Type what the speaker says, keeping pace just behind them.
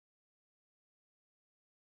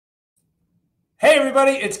Hey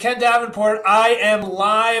everybody, it's Ken Davenport. I am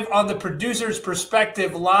live on the Producer's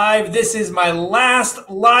Perspective Live. This is my last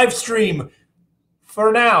live stream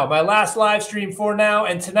for now,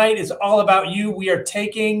 and tonight is all about you. We are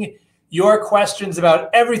taking your questions about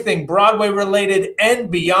everything Broadway related and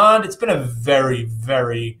beyond. It's been a very,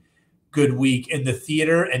 very good week in the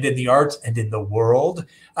theater and in the arts and in the world.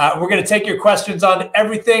 We're going to take your questions on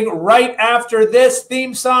everything right after this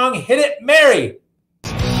theme song. Hit it, Mary.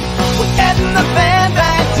 We're getting the band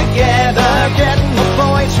back together, getting the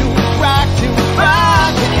boys who rock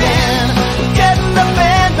again. We're getting the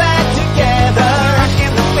band back together, rocking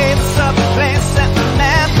the face of the place that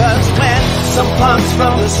remembers when some punks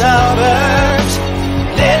from the suburbs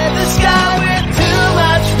lit the sky with too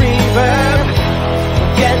much reverb.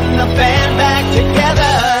 We're getting the band back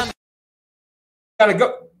together. Gotta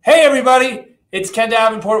go. Hey everybody. It's Ken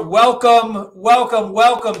Davenport. Welcome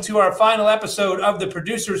to our final episode of the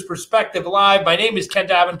Producer's Perspective Live. My name is Ken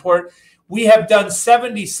Davenport. We have done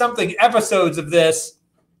 70-something episodes of this,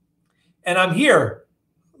 and I'm here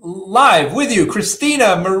live with you.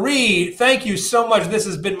 Christina, Marie, thank you so much. This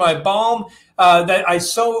has been my balm. That I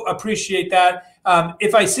so appreciate that.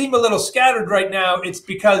 If I seem a little scattered right now, it's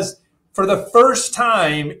because for the first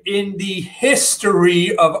time in the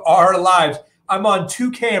history of our lives, I'm on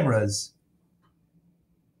two cameras.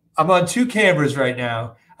 Right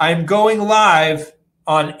now. I'm going live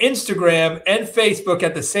on Instagram and Facebook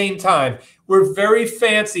at the same time. We're very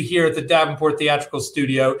fancy here at the Davenport Theatrical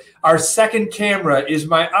Studio. Our second camera is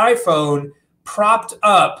my iPhone propped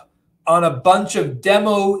up on a bunch of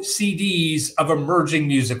demo CDs of emerging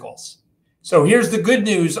musicals. So here's the good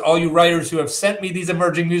news, all you writers who have sent me these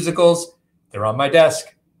emerging musicals. They're on my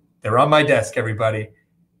desk. They're on my desk, everybody,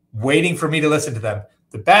 waiting for me to listen to them.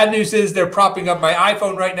 The bad news is they're propping up my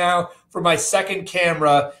iPhone right now for my second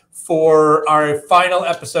camera for our final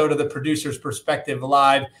episode of the Producer's Perspective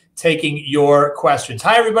Live, taking your questions.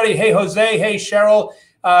 Hi, everybody. Hey, Jose. Hey, Cheryl.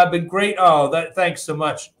 Been great. Oh, thanks so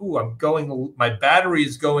much. Ooh, my battery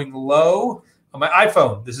is going low on my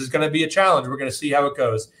iPhone. This is going to be a challenge. We're going to see how it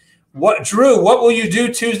goes. Drew, what will you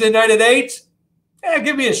do Tuesday night at 8?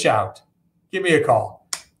 Give me a shout. Give me a call.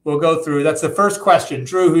 We'll go through. That's the first question.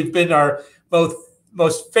 Drew, who's been our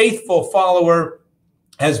most faithful follower,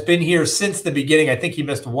 has been here since the beginning. I think he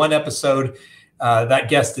missed one episode. That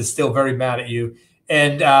guest is still very mad at you.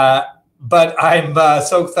 But I'm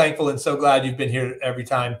so thankful and so glad you've been here every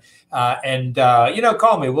time.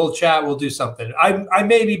 Call me. We'll chat. We'll do something. I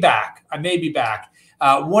may be back.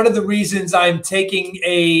 One of the reasons I'm taking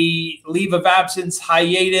a leave of absence,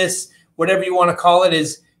 hiatus, whatever you want to call it,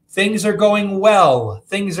 is things are going well.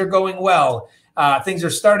 Things are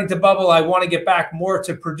starting to bubble. I want to get back more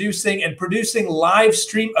to producing live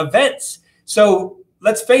stream events. So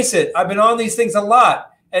let's face it, I've been on these things a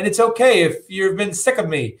lot, and it's okay if you've been sick of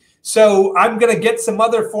me. So I'm going to get some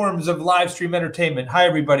other forms of live stream entertainment. Hi,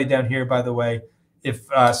 everybody down here, by the way.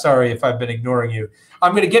 Sorry if I've been ignoring you.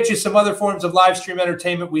 I'm going to get you some other forms of live stream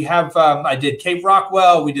entertainment. We have, I did Cape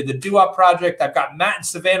Rockwell. We did the Doo-Wop Project. I've got Matt and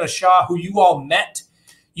Savannah Shaw, who you all met.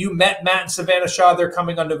 You met Matt and Savannah Shaw. They're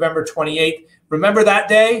coming on November 28th. Remember that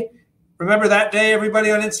day? Everybody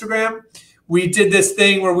on Instagram? We did this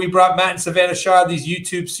thing where we brought Matt and Savannah Shaw, these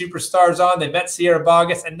YouTube superstars, on. They met Sierra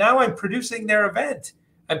Boggess, and now I'm producing their event.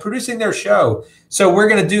 I'm producing their show. So we're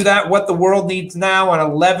going to do that, What the World Needs Now, on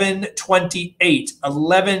 11/28.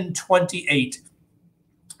 11/28.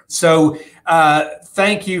 So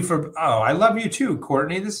thank you for, I love you too,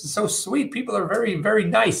 Courtney. This is so sweet. People are very, very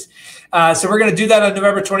nice. So we're going to do that on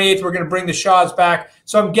November 28th. We're going to bring the Shaws back.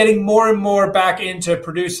 So I'm getting more and more back into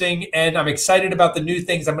producing, and I'm excited about the new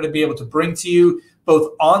things I'm going to be able to bring to you,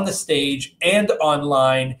 both on the stage and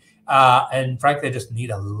online. And frankly, I just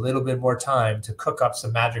need a little bit more time to cook up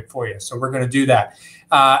some magic for you. So we're going to do that.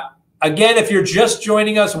 Again, if you're just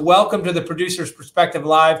joining us, welcome to the Producer's Perspective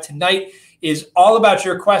Live. Tonight is all about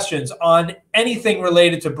your questions on anything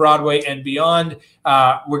related to Broadway and beyond.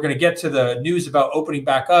 We're going to get to the news about opening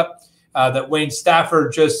back up that Wayne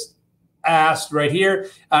Stafford just asked right here.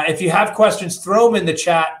 If you have questions, throw them in the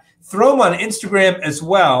chat. Throw them on Instagram as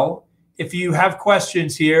well. If you have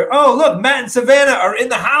questions here. Oh, look, Matt and Savannah are in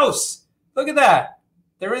the house. Look at that.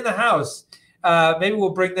 They're in the house. Maybe we'll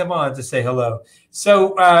bring them on to say hello.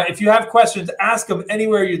 So if you have questions, ask them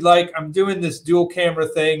anywhere you'd like. I'm doing this dual camera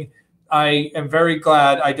thing. I am very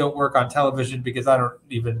glad I don't work on television because I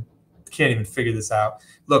can't even figure this out.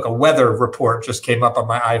 Look, a weather report just came up on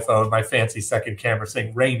my iPhone, my fancy second camera,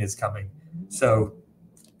 saying rain is coming. So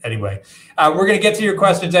anyway, we're going to get to your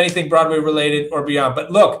questions, anything Broadway related or beyond.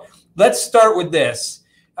 But look, let's start with this.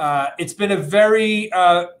 It's been a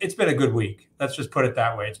good week. Let's just put it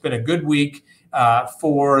that way. It's been a good week.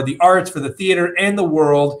 for the arts, for the theater, and the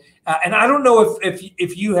world. And I don't know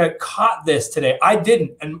if you had caught this today. I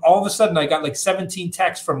didn't. And all of a sudden, I got like 17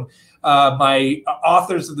 texts from my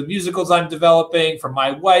authors of the musicals I'm developing, from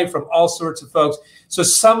my wife, from all sorts of folks. So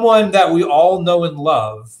someone that we all know and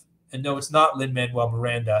love, and no, it's not Lin-Manuel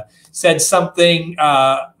Miranda, said something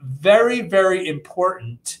very, very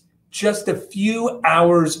important just a few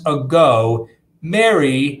hours ago.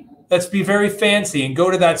 Mary, let's be very fancy and go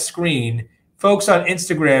to that screen. Folks on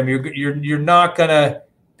Instagram, you're not gonna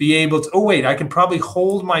be able to. Oh wait, I can probably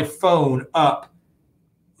hold my phone up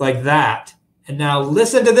like that. And now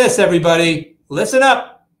listen to this, everybody. Listen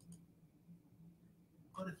up.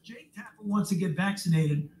 But if Jake Tapper wants to get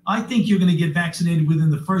vaccinated, I think you're going to get vaccinated within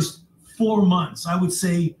the first 4 months. I would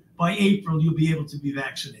say by April, you'll be able to be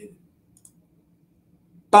vaccinated.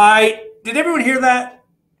 Did everyone hear that?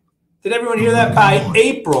 Did everyone hear that? By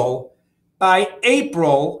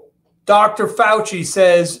April, Dr. Fauci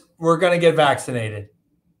says we're going to get vaccinated.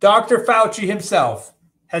 Dr. Fauci himself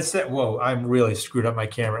has said, whoa, I'm really screwed up my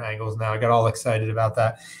camera angles now. I got all excited about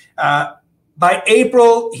that. By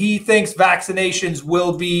April, he thinks vaccinations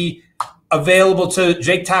will be available to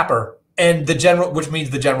Jake Tapper and the general, which means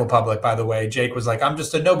the general public, by the way. Jake was like, I'm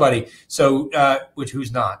just a nobody. So,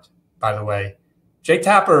 who's not, by the way. Jake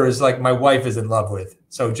Tapper is like my wife is in love with.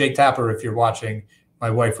 So Jake Tapper, if you're watching, my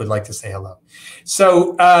wife would like to say hello.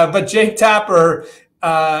 So, but Jake Tapper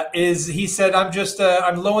he said,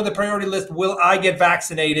 I'm low on the priority list. Will I get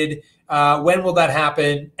vaccinated? When will that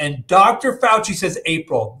happen? And Dr. Fauci says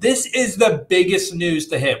April. This is the biggest news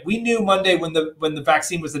to hit. We knew Monday when the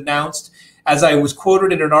vaccine was announced, as I was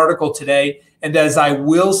quoted in an article today, and as I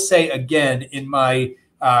will say again in my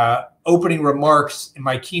opening remarks in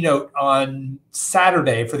my keynote on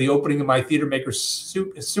Saturday for the opening of my Theater Makers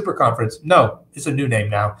Super Conference. No, it's a new name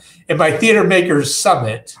now. In my Theater Makers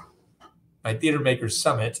Summit,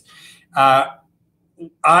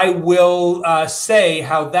 I will say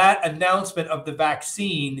how that announcement of the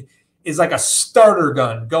vaccine is like a starter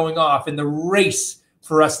gun going off in the race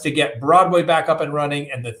for us to get Broadway back up and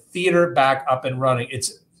running and the theater back up and running.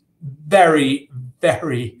 It's very,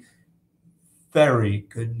 very, very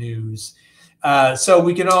good news. So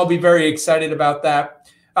we can all be very excited about that.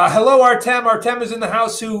 Hello, Artem. Artem is in the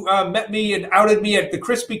house, who met me and outed me at the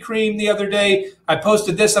Krispy Kreme the other day. I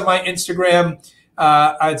posted this on my Instagram.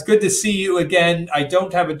 It's good to see you again. I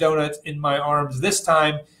don't have a donut in my arms this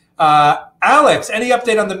time. Alex, any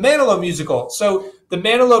update on the Manilow musical? So the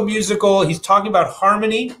Manilow musical, he's talking about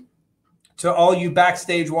harmony. To all you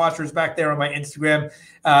backstage watchers back there on my Instagram,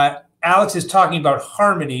 Alex is talking about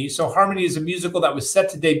Harmony. So Harmony is a musical that was set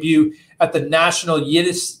to debut at the National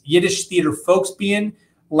Yiddish Theater Folksbiene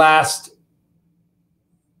last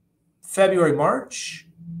February, March.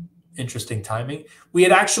 Interesting timing. We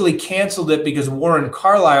had actually canceled it because Warren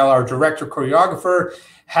Carlisle, our director choreographer,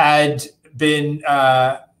 had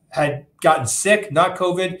gotten sick, not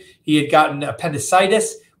COVID. He had gotten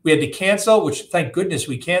appendicitis. We had to cancel, which thank goodness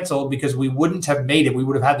we canceled because we wouldn't have made it. We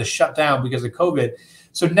would have had to shut down because of COVID.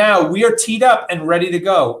 So now we are teed up and ready to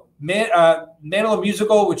go. Manilow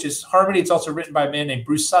Musical, which is Harmony, it's also written by a man named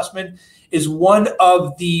Bruce Sussman, is one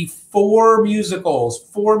of the four musicals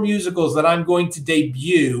that I'm going to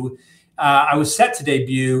debut. I was set to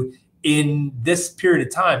debut in this period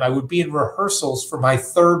of time. I would be in rehearsals for my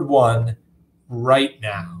third one right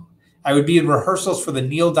now. I would be in rehearsals for the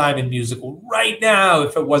Neil Diamond musical right now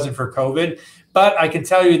if it wasn't for COVID. But I can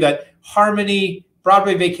tell you that Harmony,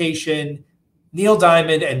 Broadway Vacation, Neil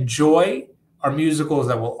Diamond, and Joy are musicals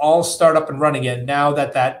that will all start up and run again now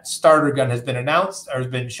that that starter gun has been announced or has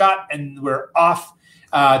been shot, and we're off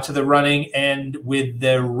to the running and with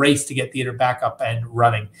the race to get theater back up and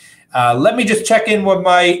running. Let me just check in with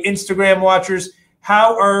my Instagram watchers.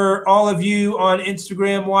 How are all of you on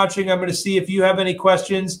Instagram watching? I'm going to see if you have any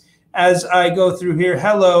questions as I go through here.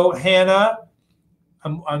 Hello, Hannah.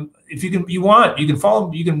 If you can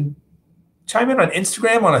follow. You can chime in on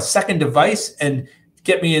Instagram on a second device and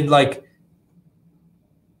get me in like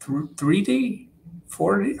 3D,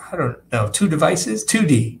 4D. I don't know. 2 devices,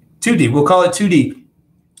 2D. We'll call it 2D.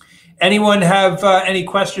 Anyone have any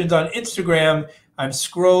questions on Instagram? I'm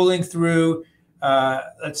scrolling through.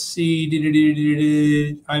 Let's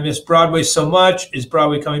see. I miss Broadway so much. Is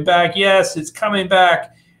Broadway coming back? Yes, it's coming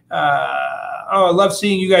back. I love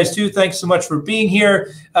seeing you guys too. Thanks so much for being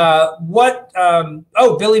here.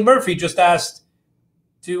 Billy Murphy just asked,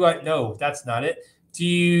 no, that's not it. Do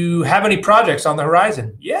you have any projects on the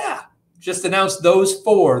horizon? Yeah, just announced those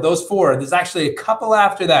four. There's actually a couple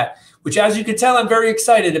after that, which, as you can tell, I'm very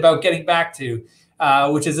excited about getting back to,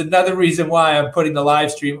 which is another reason why I'm putting the live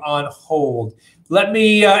stream on hold. Let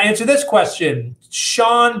me answer this question.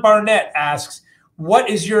 Sean Barnett asks, what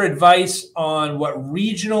is your advice on what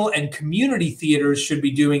regional and community theaters should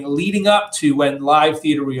be doing leading up to when live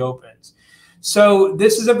theater reopens? So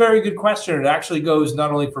this is a very good question. It actually goes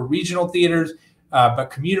not only for regional theaters, but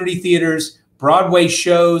community theaters, Broadway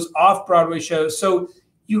shows, off-Broadway shows. So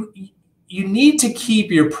you need to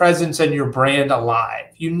keep your presence and your brand alive.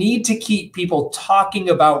 You need to keep people talking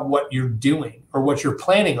about what you're doing or what you're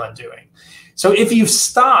planning on doing. So if you've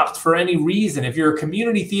stopped for any reason, if you're a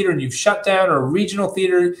community theater and you've shut down, or a regional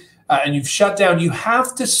theater and you've shut down, you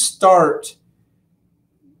have to start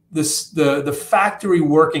the factory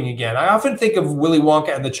working again. I often think of Willy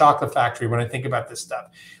Wonka and the Chocolate Factory when I think about this stuff.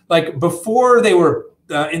 Like before they were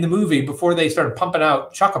in the movie, before they started pumping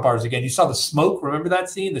out chocolate bars again, you saw the smoke. Remember that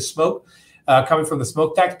scene, the smoke coming from the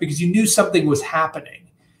smoke tanks, because you knew something was happening.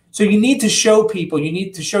 So you need to show people, you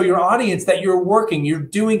need to show your audience that you're working, you're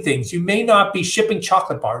doing things. You may not be shipping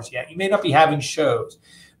chocolate bars yet. You may not be having shows,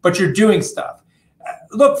 but you're doing stuff.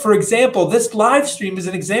 Look, for example, this live stream is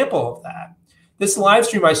an example of that. This live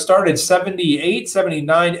stream I started 78,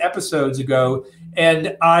 79 episodes ago,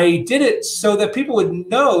 and I did it so that people would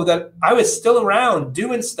know that I was still around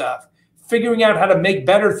doing stuff, figuring out how to make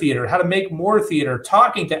better theater, how to make more theater,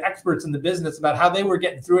 talking to experts in the business about how they were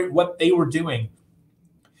getting through it, what they were doing.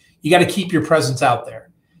 You got to keep your presence out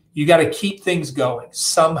there. You got to keep things going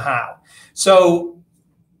somehow. So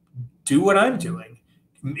do what I'm doing.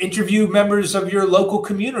 Interview members of your local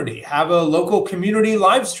community. Have a local community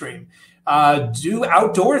live stream. Do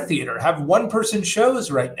outdoor theater. Have one-person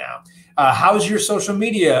shows right now. How's your social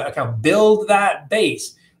media account? Build that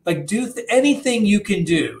base. Like do anything you can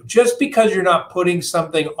do. Just because you're not putting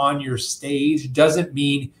something on your stage doesn't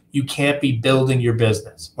mean you can't be building your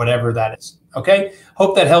business, whatever that is. Okay.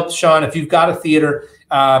 Hope that helped, Sean. If you've got a theater,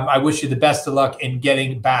 I wish you the best of luck in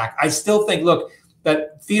getting back. I still think, look,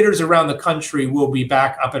 that theaters around the country will be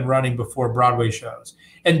back up and running before Broadway shows.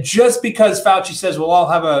 And just because Fauci says we'll all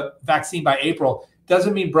have a vaccine by April,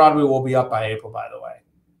 doesn't mean Broadway will be up by April, by the way.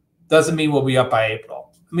 Doesn't mean we'll be up by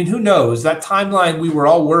April. I mean, who knows? That timeline we were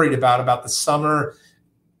all worried about the summer,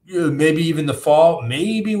 maybe even the fall,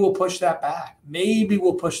 maybe we'll push that back. Maybe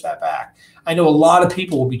we'll push that back. I know a lot of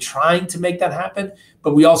people will be trying to make that happen,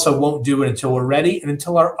 but we also won't do it until we're ready and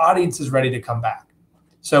until our audience is ready to come back.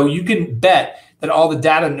 So you can bet that all the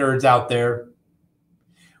data nerds out there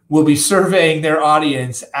will be surveying their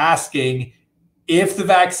audience, asking if the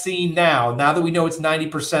vaccine now that we know it's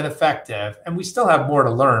 90% effective, and we still have more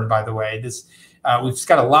to learn, by the way, we've just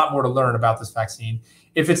got a lot more to learn about this vaccine.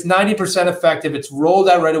 If it's 90% effective, it's rolled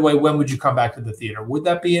out right away, when would you come back to the theater? Would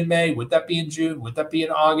that be in May? Would that be in June? Would that be in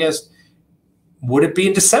August? Would it be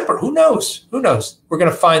in December? Who knows? Who knows? We're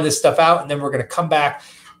going to find this stuff out, and then we're going to come back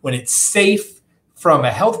when it's safe from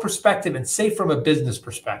a health perspective and safe from a business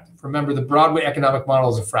perspective. Remember, the Broadway economic model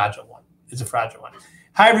is a fragile one. It's a fragile one.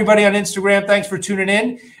 Hi, everybody on Instagram. Thanks for tuning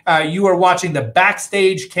in. You are watching the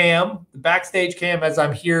Backstage Cam. The Backstage Cam as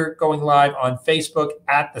I'm here going live on Facebook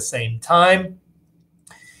at the same time.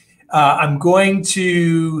 I'm going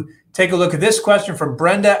to take a look at this question from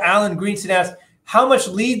Brenda. Alan Greenstein asks, how much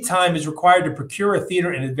lead time is required to procure a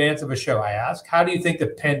theater in advance of a show? I ask, how do you think the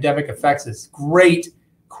pandemic affects this? Great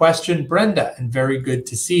question, Brenda, and very good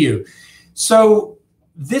to see you. So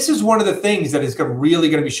this is one of the things that is really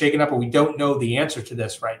going to be shaken up, and we don't know the answer to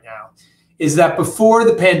this right now, is that before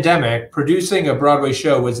the pandemic, producing a Broadway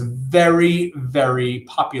show was very, very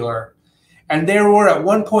popular. And there were, at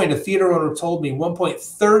one point, a theater owner told me,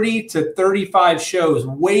 30 to 35 shows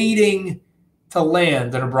waiting to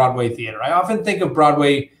land at a Broadway theater. I often think of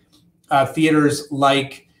Broadway theaters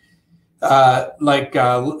like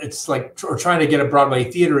it's like, or trying to get a Broadway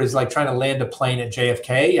theater is like trying to land a plane at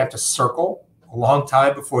JFK. You have to circle a long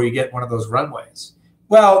time before you get one of those runways.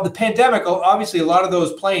 Well, the pandemic, obviously a lot of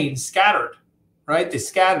those planes scattered, right? They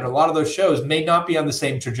scattered. A lot of those shows may not be on the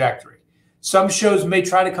same trajectory. Some shows may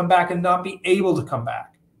try to come back and not be able to come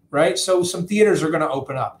back, right? So some theaters are going to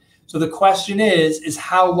open up. So the question is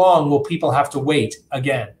how long will people have to wait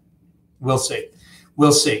again? We'll see.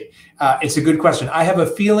 We'll see. It's a good question. I have a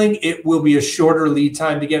feeling it will be a shorter lead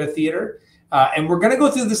time to get a theater. And we're going to go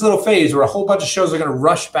through this little phase where a whole bunch of shows are going to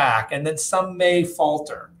rush back, and then some may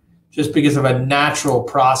falter just because of a natural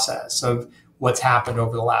process of what's happened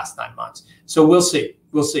over the last 9 months. So we'll see.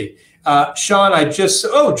 We'll see. Sean,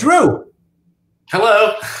 Drew.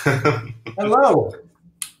 Hello. Hello.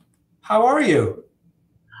 How are you?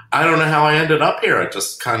 I don't know how I ended up here. I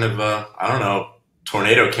just kind of,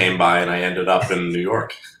 tornado came by and I ended up in New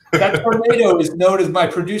York. That tornado is known as my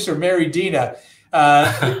producer, Mary Dina.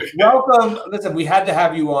 Welcome. Listen, we had to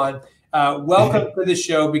have you on. Welcome to the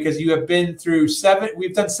show, because you have been through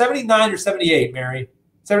we've done 79 or 78, Mary?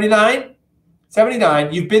 79?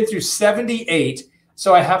 79. You've been through 78.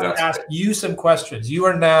 So I have to ask you some questions. You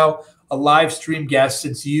are now a live stream guest,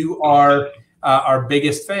 since you are our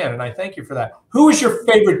biggest fan, and I thank you for that. Who is your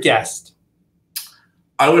favorite guest?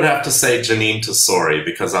 I would have to say Janine Tesori,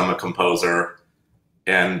 because I'm a composer,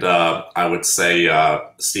 and I would say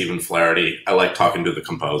Stephen Flaherty. I like talking to the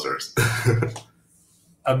composers.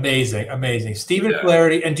 Amazing, amazing. Stephen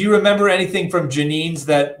Flaherty. And do you remember anything from Janine's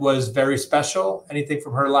that was very special? Anything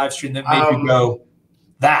from her live stream that made you go,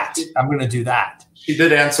 I'm going to do that? She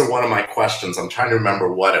did answer one of my questions. I'm trying to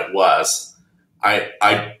remember what it was.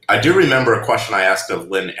 I do remember a question I asked of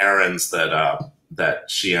Lynn Ahrens that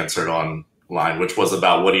she answered online, which was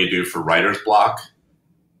about what do you do for writer's block?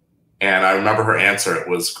 And I remember her answer. It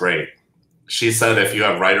was great. She said if you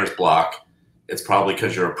have writer's block, it's probably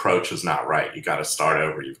because your approach is not right. You got to start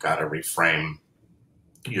over. You've got to reframe,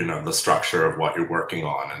 the structure of what you're working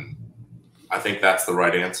on. And I think that's the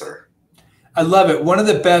right answer. I love it. One of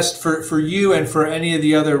the best for you and for any of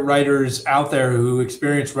the other writers out there who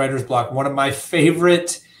experience writer's block, one of my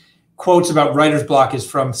favorite quotes about writer's block is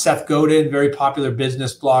from Seth Godin, very popular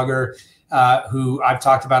business blogger, who I've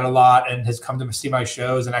talked about a lot and has come to see my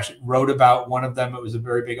shows and actually wrote about one of them. It was a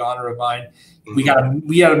very big honor of mine. Mm-hmm.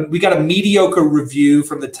 We got a mediocre review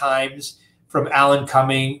from the Times from Alan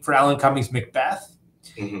Cummings' Macbeth.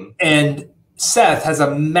 Mm-hmm. And Seth has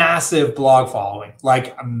a massive blog following,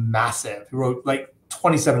 like a massive. He wrote like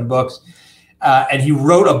 27 books. And he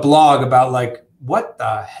wrote a blog about like, what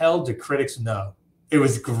the hell do critics know? It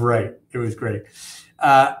was great. It was great.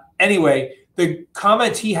 Anyway, the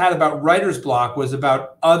comment he had about writer's block was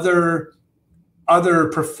about other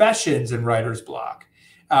professions in writer's block,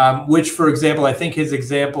 which, for example, I think his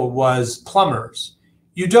example was plumbers.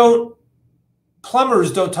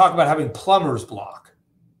 Plumbers don't talk about having plumber's block.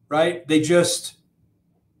 Right? They just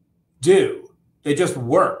do. They just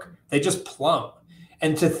work. They just plumb.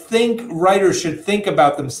 And to think writers should think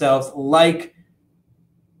about themselves like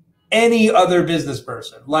any other business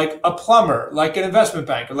person, like a plumber, like an investment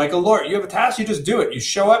banker, like a lawyer. You have a task, you just do it. You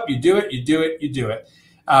show up, you do it, you do it, you do it.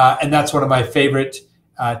 And that's one of my favorite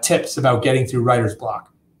tips about getting through writer's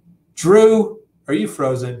block. Drew, are you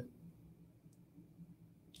frozen?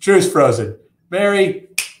 Drew's frozen. Mary,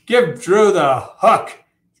 give Drew the hook.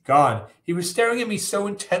 Gone. He was staring at me so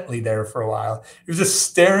intently there for a while. He was just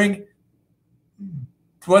staring.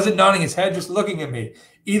 He wasn't nodding his head, just looking at me.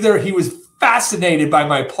 Either he was fascinated by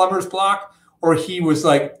my plumber's block, or he was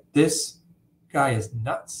like, this guy is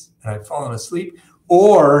nuts, and I've fallen asleep,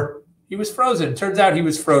 or he was frozen. Turns out he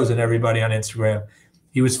was frozen, everybody on Instagram.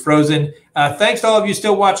 He was frozen. Thanks to all of you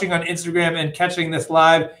still watching on Instagram and catching this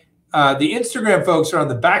live. The Instagram folks are on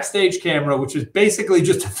the backstage camera, which is basically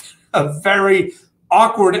just a very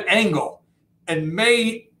awkward angle and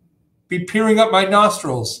may be peering up my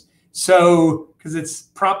nostrils. So, because it's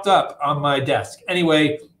propped up on my desk.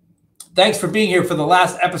 Anyway, thanks for being here for the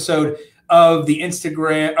last episode of the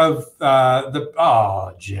Instagram of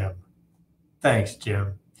Jim. Thanks,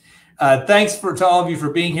 Jim. Thanks to all of you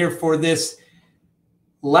for being here for this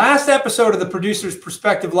last episode of the Producer's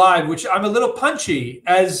Perspective Live, which I'm a little punchy,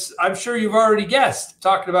 as I'm sure you've already guessed.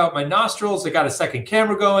 Talking about my nostrils. I got a second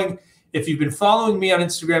camera going. If you've been following me on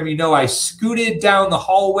Instagram, you know I scooted down the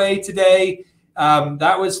hallway today.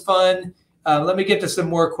 That was fun. Let me get to some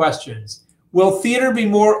more questions. Will theater be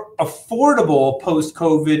more affordable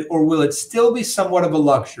post-COVID, or will it still be somewhat of a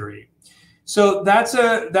luxury? So that's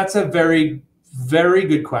a very, very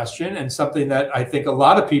good question, and something that I think a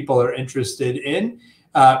lot of people are interested in,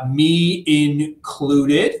 me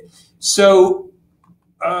included. So,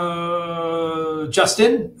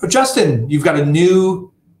 Justin, you've got a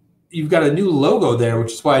new logo there,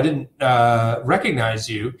 which is why I didn't recognize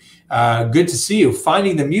you. Good to see you.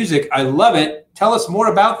 Finding the music. I love it. Tell us more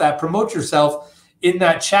about that. Promote yourself in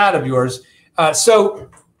that chat of yours. So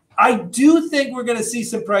I do think we're going to see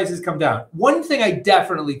some prices come down. One thing I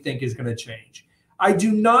definitely think is going to change. I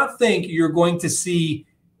do not think you're going to see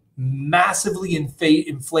massively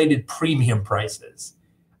inflated premium prices.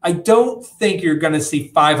 I don't think you're going to see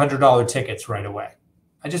 $500 tickets right away.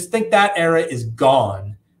 I just think that era is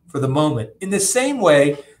gone for the moment, in the same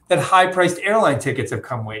way that high-priced airline tickets have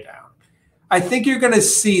come way down. I think you're going to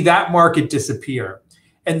see that market disappear,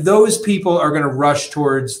 and those people are going to rush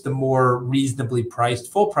towards the more reasonably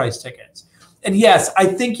priced full-price tickets. And yes, I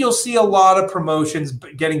think you'll see a lot of promotions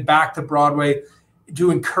getting back to Broadway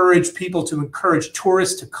to encourage people, to encourage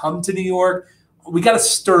tourists to come to New York. We got to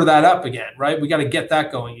stir that up again, right? We got to get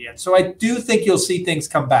that going again. So I do think you'll see things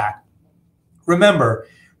come back. Remember,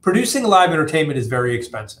 producing live entertainment is very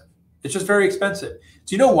expensive. It's just very expensive.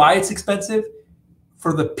 Do you know why it's expensive?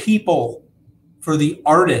 For the people, for the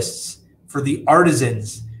artists, for the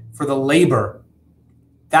artisans, for the labor.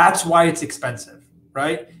 That's why it's expensive,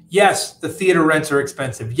 right? Yes, the theater rents are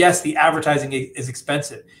expensive. Yes, the advertising is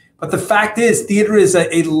expensive. But the fact is, theater is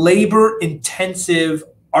a labor-intensive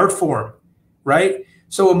art form, right?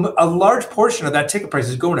 So a large portion of that ticket price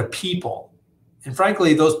is going to people. And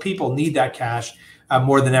frankly, those people need that cash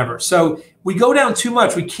more than ever. So we go down too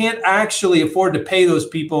much. We can't actually afford to pay those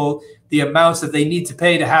people the amounts that they need to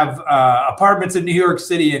pay to have apartments in New York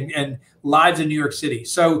City and lives in New York City.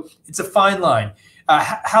 So it's a fine line.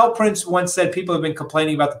 Hal Prince once said people have been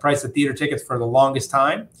complaining about the price of theater tickets for the longest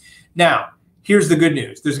time. Now, here's the good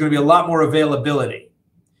news. There's going to be a lot more availability.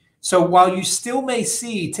 So while you still may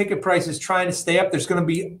see ticket prices trying to stay up, there's going to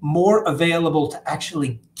be more available to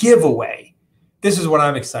actually give away. This is what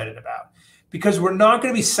I'm excited about, because we're not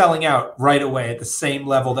going to be selling out right away at the same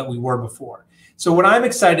level that we were before. So what I'm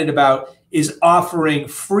excited about is offering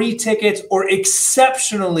free tickets or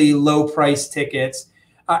exceptionally low price tickets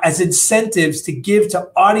as incentives to give to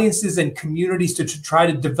audiences and communities to try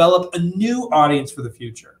to develop a new audience for the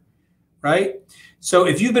future, right? So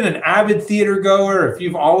if you've been an avid theater goer, if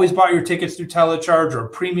you've always bought your tickets through telecharge or a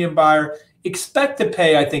premium buyer, expect to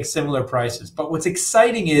pay, I think, similar prices. But what's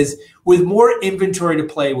exciting is with more inventory to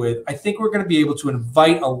play with, I think we're going to be able to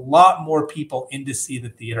invite a lot more people in to see the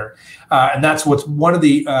theater. And that's what's one of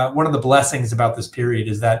the blessings about this period,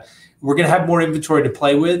 is that we're going to have more inventory to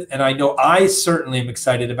play with. And I know I certainly am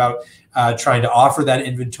excited about trying to offer that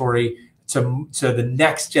inventory to the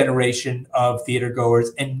next generation of theater goers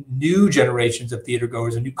and new generations of theater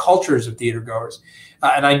goers and new cultures of theater goers.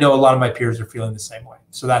 And I know a lot of my peers are feeling the same way.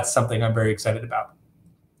 So that's something I'm very excited about.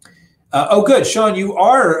 Oh, good. Sean, you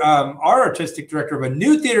are our artistic director of a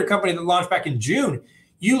new theater company that launched back in June.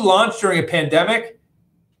 You launched during a pandemic.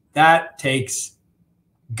 That takes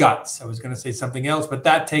guts. I was going to say something else, but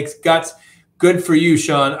that takes guts. Good for you,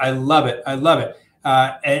 Sean. I love it. I love it.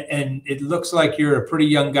 And it looks like you're a pretty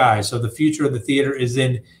young guy. So the future of the theater is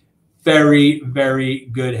in very, very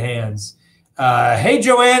good hands. Hey,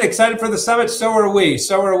 Joanne, excited for the summit? So are we.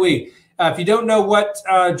 So are we. If you don't know what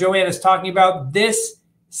Joanne is talking about, this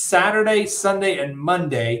Saturday, Sunday, and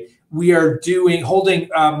Monday, we are holding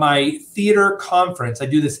my theater conference. I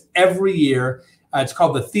do this every year. It's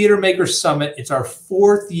called the Theater Maker Summit. It's our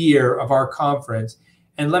 4th year of our conference.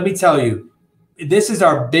 And let me tell you, this is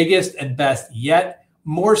our biggest and best yet.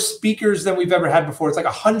 More speakers than we've ever had before. It's like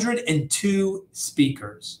 102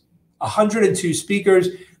 speakers. 102 speakers.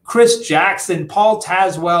 Chris Jackson, Paul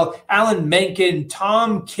Tazwell, Alan Menken,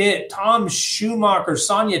 Tom Kitt, Tom Schumacher,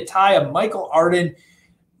 Sonia Taya, Michael Arden,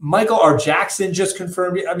 Michael R. Jackson just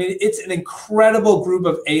confirmed it. I mean, it's an incredible group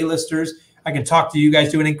of A-listers. I can talk to you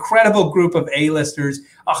guys, an incredible group of A-listers,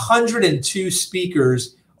 102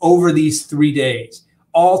 speakers over these 3 days,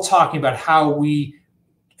 all talking about how we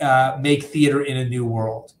make theater in a new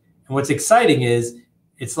world. And what's exciting is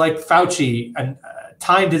it's like Fauci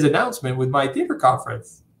timed his announcement with my theater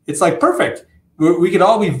conference. It's like perfect. We can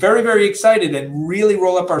all be very, very excited and really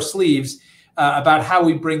roll up our sleeves about how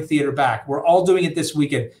we bring theater back. We're all doing it this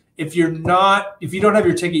weekend. If you don't have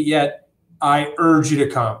your ticket yet, I urge you to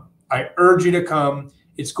come. I urge you to come.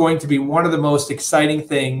 It's going to be one of the most exciting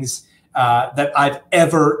things that I've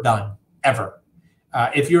ever done, ever.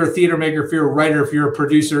 If you're a theater maker, if you're a writer, if you're a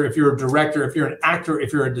producer, if you're a director, if you're an actor,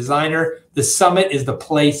 if you're a designer, the summit is the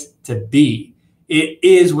place to be. It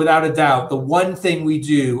is, without a doubt, the one thing we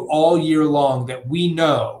do all year long that we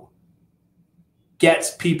know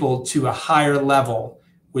gets people to a higher level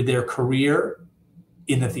with their career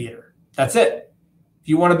in the theater. That's it. If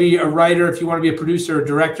you want to be a writer, if you want to be a producer, a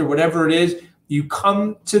director, whatever it is, you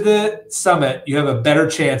come to the summit, you have a better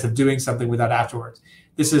chance of doing something with that afterwards.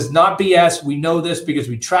 This is not BS. We know this because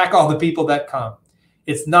we track all the people that come.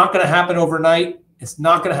 It's not going to happen overnight. It's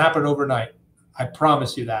not going to happen overnight. I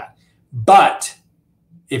promise you that. But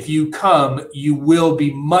if you come, you will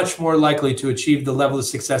be much more likely to achieve the level of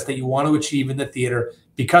success that you want to achieve in the theater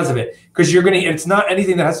because of it. Because it's not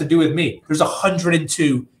anything that has to do with me. There's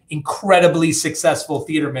 102 incredibly successful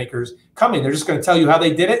theater makers coming. They're just going to tell you how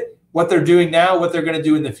they did it, what they're doing now, what they're going to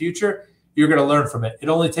do in the future. You're going to learn from it. It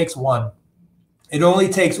only takes one. It only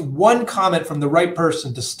takes one comment from the right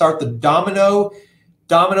person to start the domino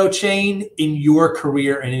chain in your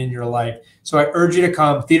career and in your life. So I urge you to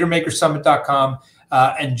come, theatermakersummit.com,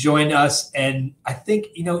 and join us. And I think,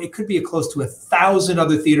 it could be close to 1,000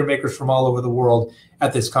 other theater makers from all over the world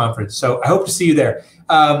at this conference. So I hope to see you there.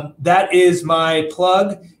 That is my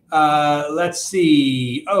plug. Let's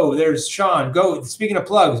see. Oh, there's Sean. Go. Speaking of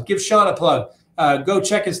plugs, give Sean a plug. Go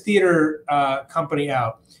check his theater company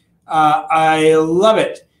out. I love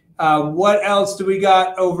it. What else do we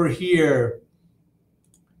got over here?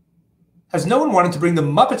 Has no one wanted to bring the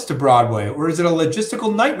Muppets to Broadway, or is it a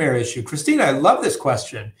logistical nightmare issue? Christina, I love this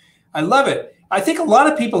question. I love it. I think a lot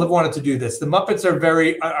of people have wanted to do this. The Muppets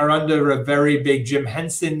are under a very big Jim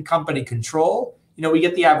Henson Company control. You know, we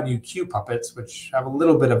get the Avenue Q puppets, which have a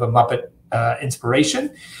little bit of a Muppet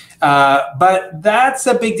inspiration. But that's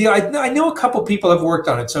a big deal. I know a couple people have worked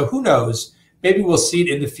on it, so who knows? Maybe we'll see it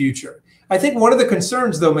in the future. I think one of the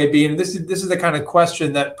concerns, though, may be, and this is the kind of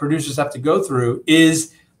question that producers have to go through,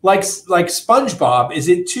 is like SpongeBob, is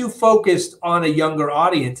it too focused on a younger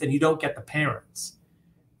audience and you don't get the parents,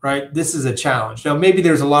 right? This is a challenge. Now, maybe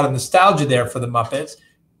there's a lot of nostalgia there for the Muppets.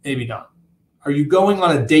 Maybe not. Are you going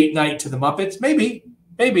on a date night to the Muppets?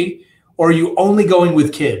 Maybe. Or are you only going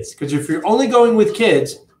with kids? Because if you're only going with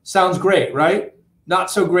kids, sounds great, right? Not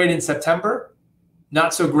so great in September.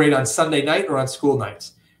 Not so great on Sunday night or on school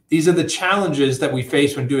nights. These are the challenges that we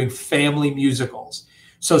face when doing family musicals.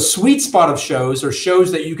 So sweet spot of shows are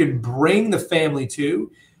shows that you can bring the family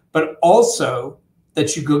to, but also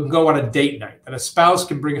that you can go on a date night, that a spouse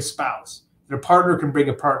can bring a spouse, that a partner can bring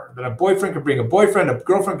a partner, that a boyfriend can bring a boyfriend, a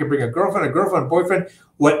girlfriend can bring a girlfriend, boyfriend,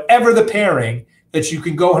 whatever the pairing, that you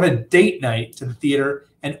can go on a date night to the theater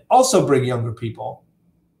and also bring younger people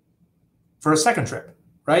for a second trip,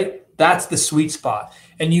 right? That's the sweet spot.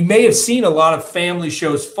 And you may have seen a lot of family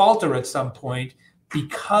shows falter at some point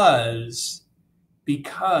because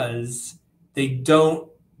they don't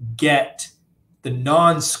get the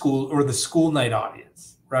non-school or the school night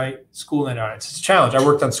audience, right? School night audience. It's a challenge. I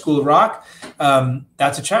worked on School of Rock.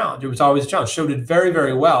 That's a challenge. It was always a challenge. Show did very,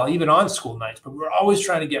 very well, even on school nights, but we're always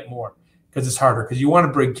trying to get more because it's harder, because you want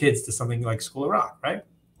to bring kids to something like School of Rock, right?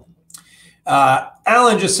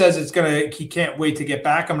 Alan just says he can't wait to get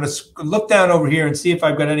back. I'm going to look down over here and see if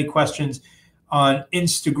I've got any questions on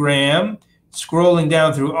Instagram. Scrolling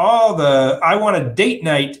down through all I want a date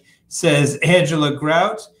night, says Angela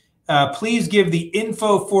Grout. Please give the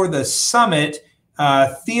info for the summit,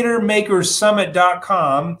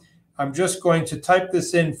 theatermakersummit.com. I'm just going to type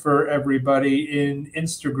this in for everybody in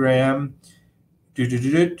Instagram.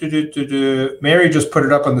 Mary just put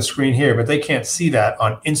it up on the screen here, but they can't see that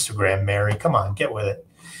on Instagram, Mary. Come on, get with it.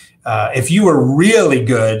 If you were really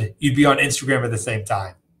good, you'd be on Instagram at the same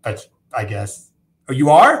time. But I guess. Oh, you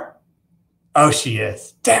are? Oh, she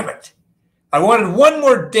is. Damn it. I wanted one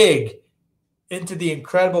more dig into the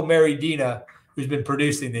incredible Mary Dina, who's been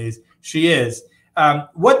producing these. She is.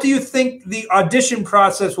 What do you think the audition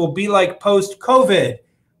process will be like post-COVID?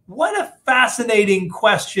 What a fascinating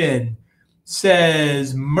question,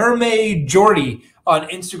 says Mermaid Jordy on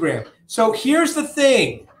Instagram. So here's the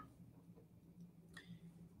thing.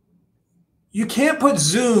 You can't put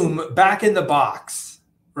Zoom back in the box,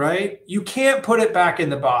 right? You can't put it back in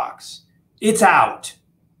the box. It's out.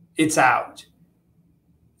 It's out.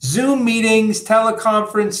 Zoom meetings,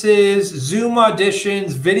 teleconferences, Zoom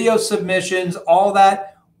auditions, video submissions, all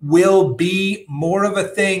that will be more of a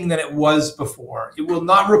thing than it was before. It will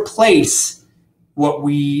not replace what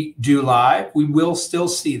we do live. We will still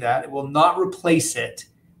see that. It will not replace it,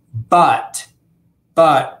 but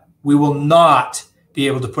we will not be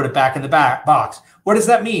able to put it back in the box. What does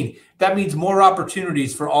that mean? That means more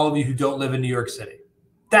opportunities for all of you who don't live in New York City.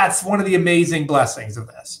 That's one of the amazing blessings of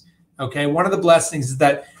this. Okay, one of the blessings is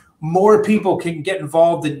that more people can get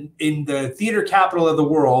involved in the theater capital of the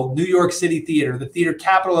world, New York City theater, the theater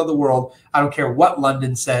capital of the world. I don't care what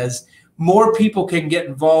London says. More people can get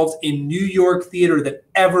involved in New York theater than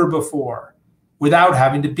ever before without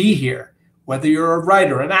having to be here. Whether you're a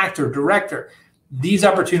writer, an actor, director, these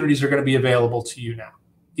opportunities are going to be available to you now.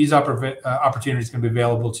 These opportunities are going to be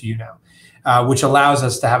available to you now, which allows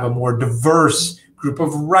us to have a more diverse group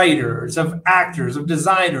of writers, of actors, of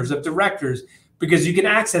designers, of directors, because you can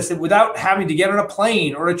access it without having to get on a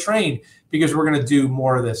plane or a train, because we're going to do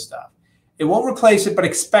more of this stuff. It won't replace it, but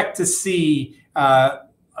expect to see,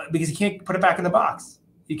 because you can't put it back in the box.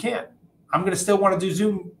 You can't. I'm going to still want to do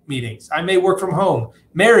Zoom meetings. I may work from home.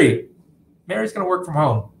 Mary's going to work from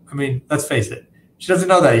home. I mean, let's face it. She doesn't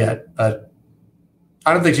know that yet, but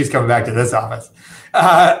I don't think she's coming back to this office.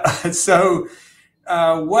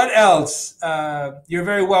 What else? You're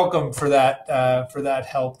very welcome for that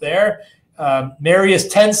help there. Mary is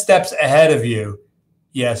 10 steps ahead of you.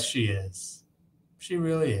 Yes, she is. She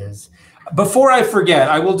really is. Before I forget,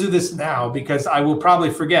 I will do this now because I will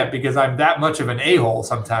probably forget because I'm that much of an a-hole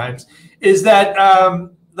sometimes, is that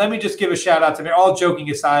let me just give a shout out to Mary. All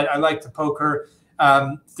joking aside, I like to poke her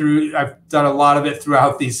through. I've done a lot of it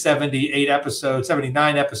throughout these 79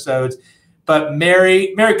 episodes. But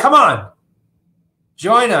Mary, come on.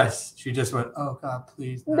 Join us. She just went, oh, God,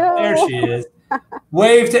 please. No. There she is.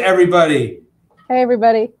 Wave to everybody. Hey,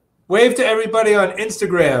 everybody. Wave to everybody on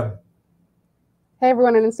Instagram. Hey,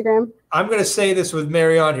 everyone on Instagram. I'm going to say this with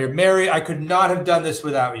Mary on here. Mary, I could not have done this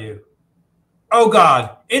without you. Oh,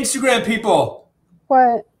 God. Instagram people.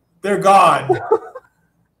 What? They're gone.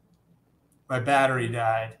 My battery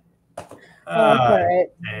died. That's all right.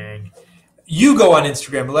 Dang. You go on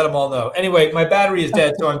Instagram and let them all know. Anyway, my battery is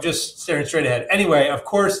dead, so I'm just staring straight ahead. Anyway, of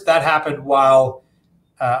course, that happened while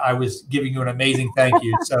I was giving you an amazing thank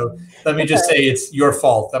you. So let me just say it's your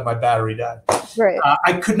fault that my battery died. Right.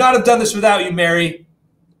 I could not have done this without you, Mary.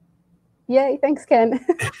 Yay. Thanks, Ken.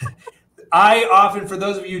 I often, for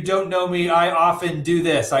those of you who don't know me, I often do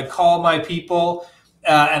this. I call my people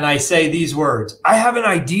and I say these words. I have an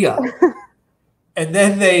idea. And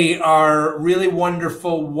then they are really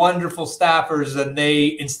wonderful, wonderful staffers. And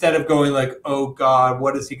they, instead of going like, oh, God,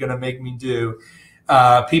 what is he going to make me do?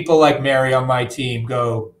 People like Mary on my team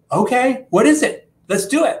go, okay, what is it? Let's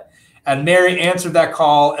do it. And Mary answered that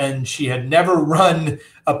call, and she had never run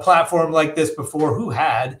a platform like this before. Who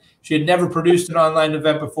had? She had never produced an online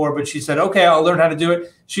event before, but she said, okay, I'll learn how to do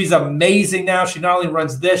it. She's amazing now. She not only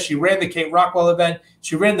runs this, she ran the Kate Rockwell event.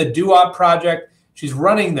 She ran the Doo-Wop Project. She's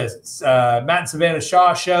running this Matt and Savannah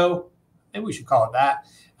Shaw show. Maybe we should call it that.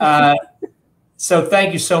 So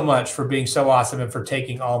thank you so much for being so awesome and for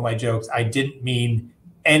taking all my jokes. I didn't mean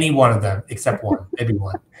any one of them except one, maybe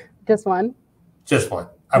one. Just one? Just one.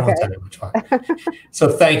 I won't tell you which one. So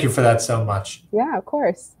thank you for that so much. Yeah, of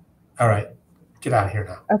course. All right. Get out of here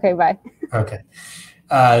now. Okay, bye. Okay.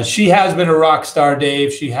 She has been a rock star,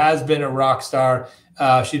 Dave. She has been a rock star.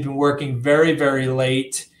 She's been working very, very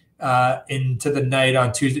late into the night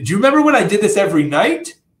on Tuesday. Do you remember when I did this every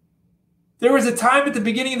night? There was a time at the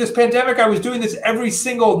beginning of this pandemic I was doing this every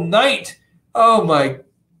single night. Oh, my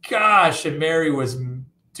gosh. And Mary was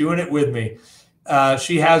doing it with me.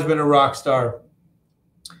 She has been a rock star.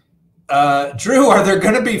 Drew, are there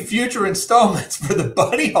going to be future installments for the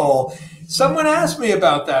Bunny Hole? Someone asked me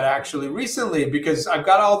about that actually recently because I've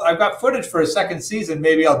got footage for a second season.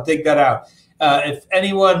 Maybe I'll dig that out. If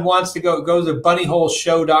anyone wants to go to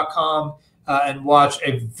bunnyholeshow.com and watch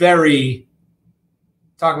a very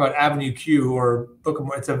talk about Avenue Q or Book of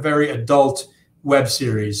Mormon. It's a very adult web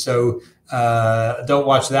series, so don't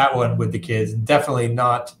watch that one with the kids. Definitely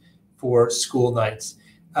not for school nights.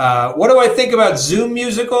 What do I think about Zoom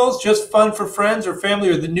musicals? Just fun for friends or family,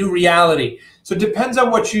 or the new reality? So it depends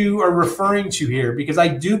on what you are referring to here, because I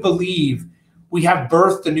do believe we have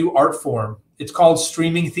birthed a new art form. It's called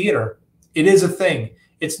streaming theater. It is a thing.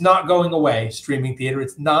 It's not going away, streaming theater.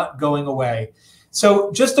 It's not going away.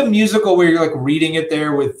 So just a musical where you're like reading it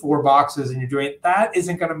there with 4 boxes and you're doing it, that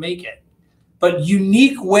isn't going to make it. But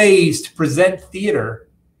unique ways to present theater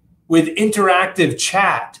with interactive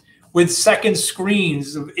chat, with second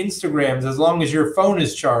screens of Instagrams, as long as your phone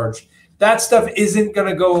is charged, that stuff isn't going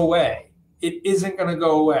to go away. It isn't going to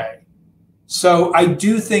go away. So I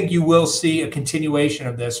do think you will see a continuation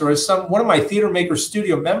of this. Or as one of my Theater Maker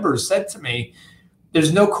Studio members said to me,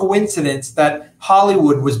 there's no coincidence that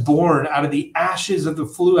Hollywood was born out of the ashes of the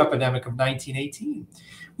flu epidemic of 1918.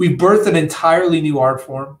 We've birthed an entirely new art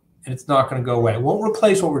form, and it's not going to go away. It won't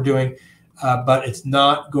replace what we're doing, but it's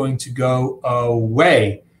not going to go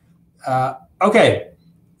away. Okay,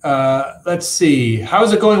 let's see.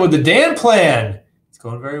 How's it going with the Dan plan? It's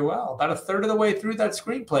going very well. About a third of the way through that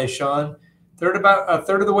screenplay, Sean. About a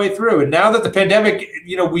third of the way through. And now that the pandemic,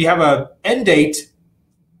 we have an end date,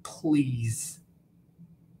 please,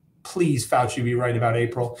 Fauci, be right about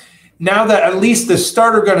April. Now that at least the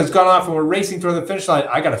starter gun has gone off and we're racing toward the finish line,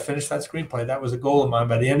 I got to finish that screenplay. That was a goal of mine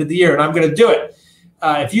by the end of the year, and I'm going to do it.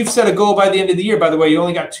 If you've set a goal by the end of the year, by the way, you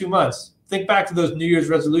only got 2 months. Think back to those New Year's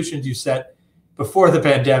resolutions you set before the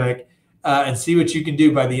pandemic and see what you can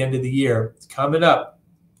do by the end of the year. It's coming up.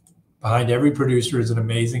 Behind every producer is an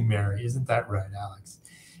amazing Mary. Isn't that right, Alex?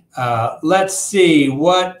 Let's see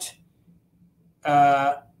what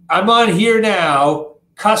I'm on here now.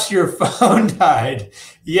 Cuss, your phone died.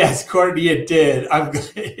 Yes, Courtney, it did. I'm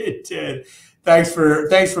glad it did. Thanks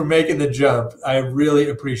for making the jump. I really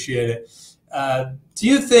appreciate it. Do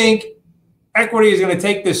you think Equity is going to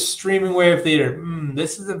take this streaming way of theater?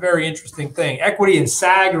 This is a very interesting thing. Equity and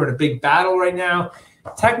SAG are in a big battle right now.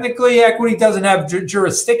 Technically, Equity doesn't have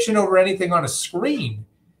jurisdiction over anything on a screen,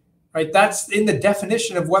 right? That's in the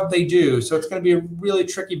definition of what they do. So it's going to be a really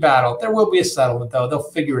tricky battle. There will be a settlement, though. They'll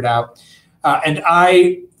figure it out. And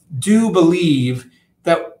I do believe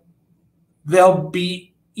that they'll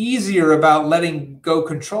be easier about letting go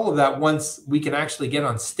control of that once we can actually get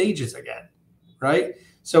on stages again, right?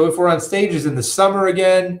 So if we're on stages in the summer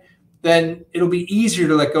again, then it'll be easier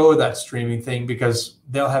to let go of that streaming thing because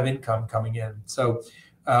they'll have income coming in. So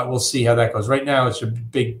we'll see how that goes. Right now, it's a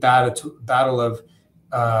big battle of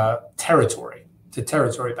territory to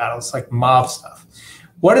territory battles, like mob stuff.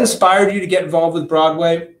 What inspired you to get involved with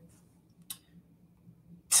Broadway?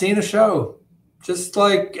 Seeing a show, just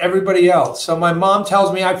like everybody else. So my mom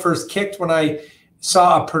tells me I first kicked when I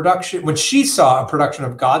saw a production, when she saw a production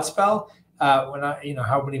of Godspell, when I,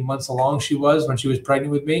 how many months along she was when she was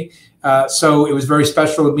pregnant with me. So it was very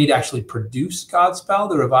special of me to actually produce Godspell,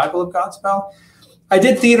 the revival of Godspell. I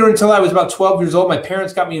did theater until I was about 12 years old. My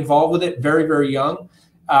parents got me involved with it very, very young.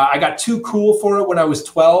 I got too cool for it when I was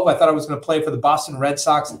 12. I thought I was going to play for the Boston Red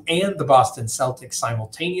Sox and the Boston Celtics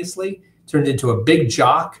simultaneously. Turned into a big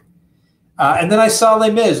jock. And then I saw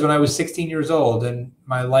Les Mis when I was 16 years old, and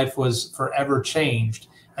my life was forever changed.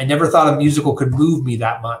 I never thought a musical could move me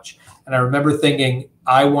that much. And I remember thinking,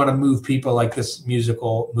 I want to move people like this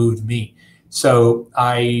musical moved me. So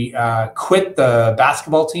I quit the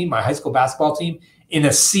basketball team, my high school basketball team, in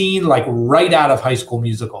a scene like right out of High School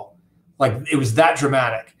Musical. Like it was that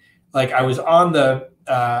dramatic. Like I was on the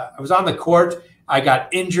court. I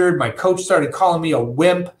got injured. My coach started calling me a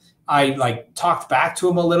wimp. I like talked back to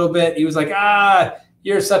him a little bit. He was like,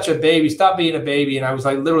 you're such a baby. Stop being a baby. And I was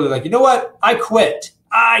like, literally like, you know what? I quit.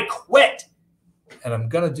 And I'm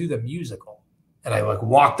going to do the musical. And I like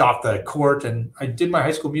walked off the court and I did my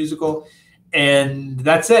High School Musical. And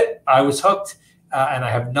that's it. I was hooked. And I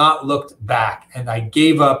have not looked back. And I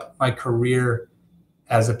gave up my career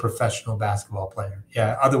as a professional basketball player.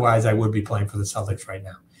 Yeah. Otherwise I would be playing for the Celtics right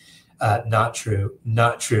now. Not true.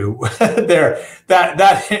 Not true. There,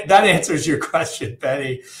 that answers your question,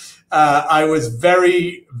 Benny. I was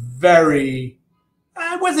very, very.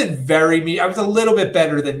 I wasn't very. I was a little bit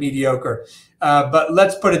better than mediocre. But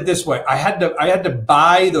let's put it this way: I had to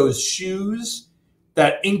buy those shoes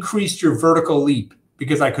that increased your vertical leap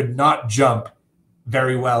because I could not jump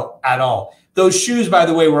very well at all. Those shoes, by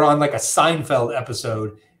the way, were on like a Seinfeld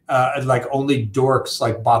episode. And like only dorks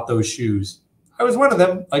like bought those shoes. I was one of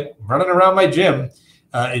them, like running around my gym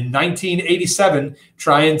in 1987,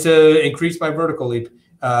 trying to increase my vertical leap.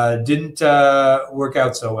 Didn't work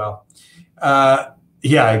out so well.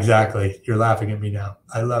 Yeah, exactly. You're laughing at me now.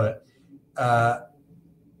 I love it. I'm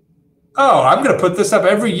going to put this up.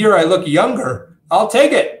 Every year I look younger. I'll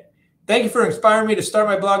take it. Thank you for inspiring me to start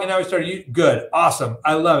my blog. And now I started. Good. Awesome.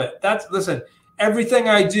 I love it. Listen, everything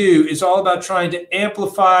I do is all about trying to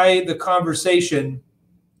amplify the conversation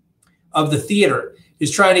of the theater,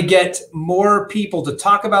 is trying to get more people to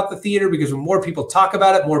talk about the theater, because when more people talk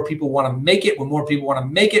about it, more people want to make it. When more people want to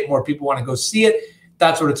make it, more people want to go see it.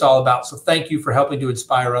 That's what it's all about. So thank you for helping to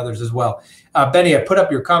inspire others as well. Benny, I put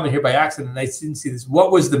up your comment here by accident and I didn't see this.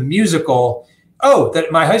 What was the musical? Oh,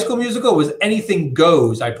 that my High School Musical was Anything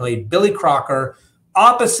Goes. I played Billy Crocker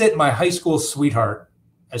opposite my high school sweetheart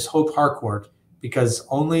as Hope Harcourt, because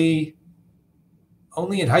only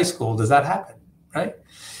in high school does that happen, right?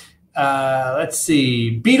 Let's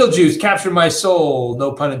see. Beetlejuice captured my soul.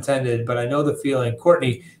 No pun intended, but I know the feeling.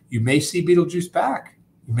 Courtney, you may see Beetlejuice back.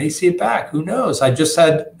 You may see it back. Who knows? I just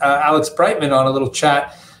had Alex Brightman on a little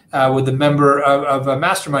chat with a member of a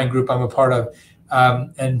mastermind group I'm a part of.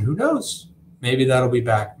 And who knows? Maybe that'll be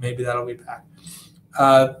back. Maybe that'll be back.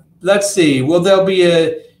 Let's see. Will there be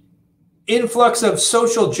a influx of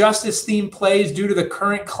social justice themed plays due to the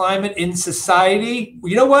current climate in society? Well,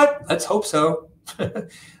 you know what? Let's hope so.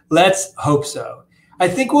 Let's hope so. I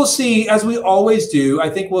think we'll see, as we always do, I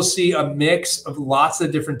think we'll see a mix of lots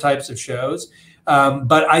of different types of shows.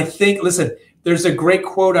 But I think, listen, there's a great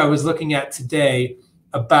quote I was looking at today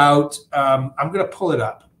about, I'm going to pull it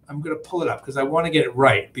up. Because I want to get it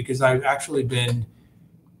right, because I've actually been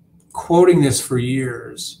quoting this for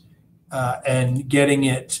years and getting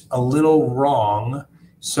it a little wrong.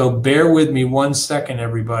 So bear with me 1 second,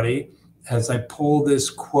 everybody, as I pull this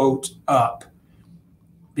quote up,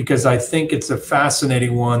 because I think it's a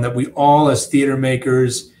fascinating one that we all as theater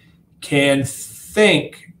makers can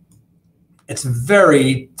think. It's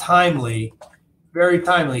very timely, very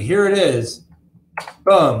timely. Here it is.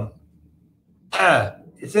 Boom.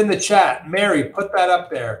 It's in the chat. Mary, put that up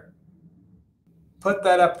there. Put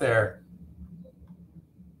that up there.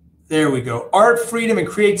 There we go. Art, freedom, and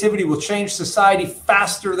creativity will change society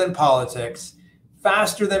faster than politics.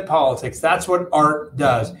 Faster than politics. That's what art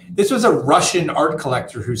does. This was a Russian art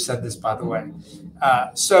collector who said this, by the way.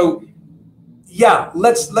 So, yeah,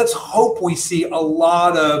 let's hope we see a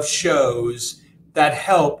lot of shows that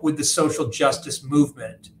help with the social justice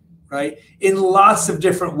movement, right? In lots of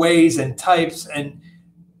different ways and types. And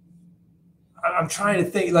I'm trying to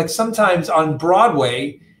think, like sometimes on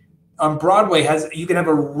Broadway, on Broadway you can have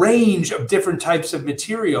a range of different types of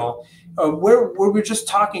material. Where we're just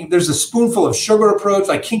talking, there's a spoonful of sugar approach.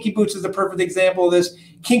 Like Kinky Boots is the perfect example of this.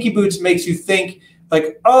 Kinky Boots makes you think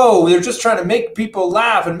like, oh, they're just trying to make people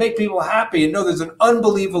laugh and make people happy. And no, there's an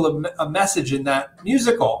unbelievable message in that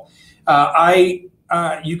musical.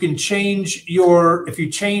 You can change if you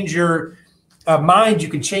change your mind, you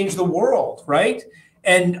can change the world, right?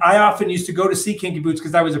 And I often used to go to see Kinky Boots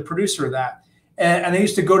because I was a producer of that. And I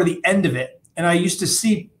used to go to the end of it. And I used to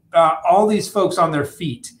see all these folks on their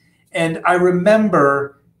feet. And I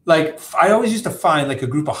remember, like, I always used to find like a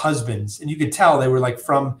group of husbands, and you could tell they were like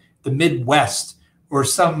from the Midwest or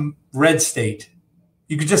some red state.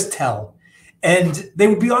 You could just tell. And they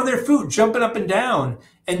would be on their feet, jumping up and down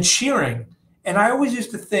and cheering. And I always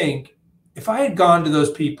used to think, if I had gone to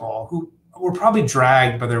those people who were probably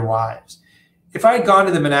dragged by their wives, if I had gone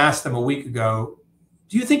to them and asked them a week ago,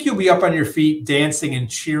 do you think you'll be up on your feet dancing and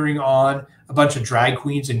cheering on a bunch of drag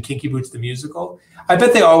queens in Kinky Boots the musical? I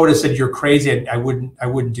bet they all would have said, you're crazy, and I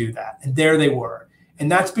wouldn't do that. And there they were.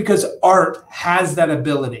 And that's because art has that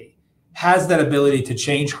ability to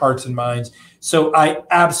change hearts and minds. So I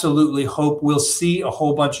absolutely hope we'll see a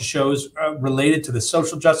whole bunch of shows related to the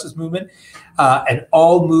social justice movement and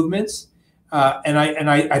all movements. And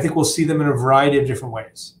I think we'll see them in a variety of different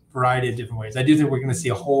ways. I do think we're going to see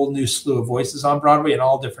a whole new slew of voices on Broadway in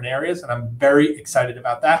all different areas, and I'm very excited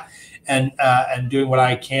about that, and doing what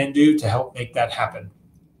I can do to help make that happen.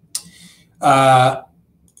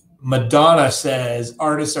 Madonna says,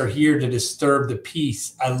 artists are here to disturb the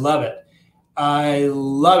peace. I love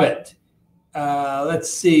it.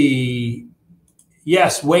 Let's see.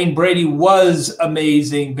 Yes, Wayne Brady was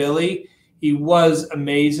amazing, Billy. He was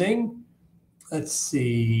amazing. Let's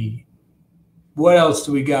see. What else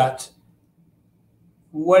do we got?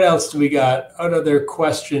 What other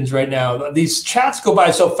questions right now? These chats go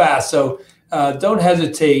by so fast, so don't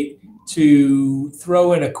hesitate to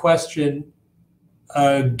throw in a question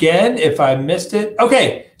again if I missed it.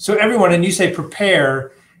 Okay, so everyone, and you say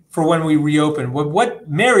prepare for when we reopen. What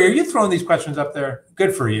Mary, are you throwing these questions up there?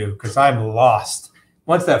 Good for you, because I'm lost.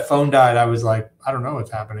 Once that phone died, I was like, I don't know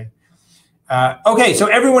what's happening. Okay, so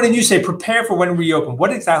everyone, and you say prepare for when we reopen.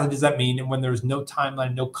 What exactly does that mean? And when there's no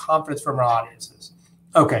timeline, no confidence from our audiences?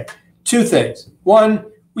 Okay, two things.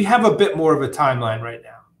 One, we have a bit more of a timeline right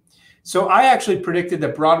now. So I actually predicted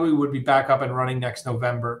that Broadway would be back up and running next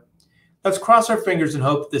November. Let's cross our fingers and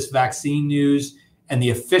hope this vaccine news and the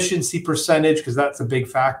efficiency percentage, because that's a big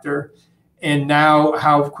factor, and now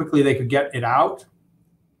how quickly they could get it out,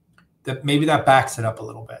 that maybe that backs it up a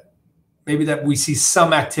little bit. Maybe that we see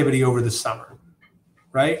some activity over the summer,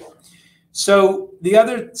 right? So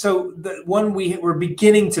the one we're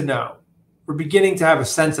beginning to know, we're beginning to have a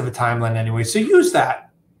sense of a timeline anyway. So use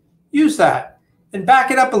that, and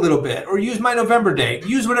back it up a little bit, or use my November date.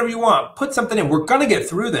 Use whatever you want. Put something in. We're going to get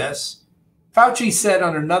through this. Fauci said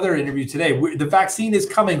on another interview today, the vaccine is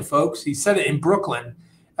coming, folks. He said it in Brooklyn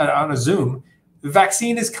on a Zoom. The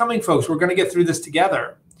vaccine is coming, folks. We're going to get through this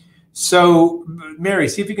together. So, Mary,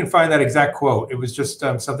 see if you can find that exact quote. It was just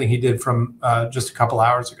something he did from just a couple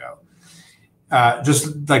hours ago.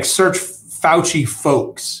 Just like search Fauci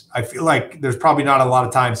folks. I feel like there's probably not a lot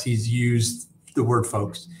of times he's used the word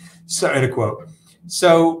folks. So, in a quote.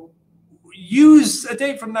 So, use a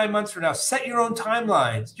date from 9 months from now. Set your own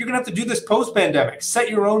timelines. You're going to have to do this post-pandemic. Set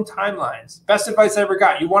your own timelines. Best advice I ever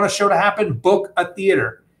got. You want a show to happen? Book a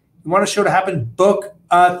theater. You want a show to happen? Book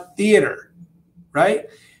a theater, right?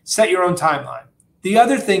 Set your own timeline. The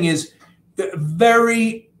other thing is the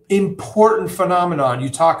very important phenomenon you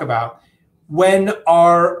talk about when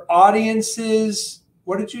our audiences,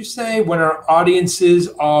 what did you say? When our audiences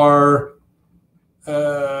are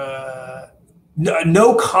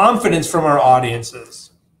no confidence from our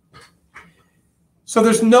audiences. So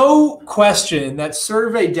there's no question that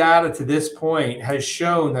survey data to this point has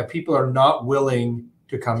shown that people are not willing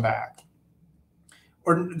to come back,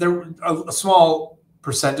 or a small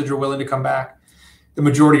percentage are willing to come back. The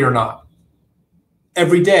majority are not.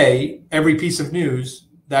 Every day, every piece of news,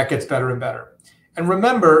 that gets better and better. And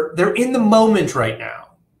remember, they're in the moment right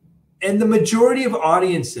now. And the majority of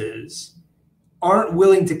audiences aren't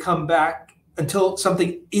willing to come back until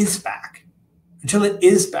something is back, until it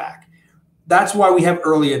is back. That's why we have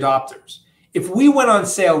early adopters. If we went on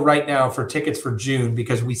sale right now for tickets for June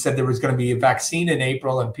because we said there was going to be a vaccine in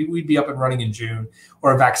April and we'd be up and running in June,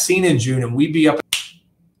 or a vaccine in June and we'd be up,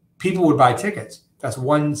 people would buy tickets. That's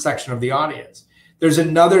one section of the audience. There's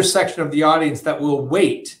another section of the audience that will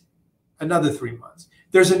wait another 3 months.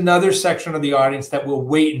 There's another section of the audience that will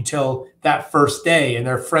wait until that first day and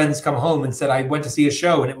their friends come home and said, I went to see a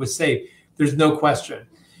show and it was safe. There's no question.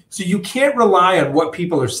 So you can't rely on what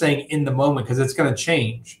people are saying in the moment, because it's going to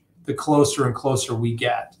change the closer and closer we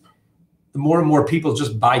get. The more and more people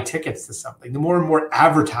just buy tickets to something, the more and more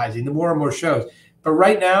advertising, the more and more shows. But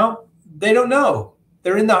right now, they don't know.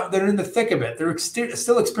 They're in the thick of it. They're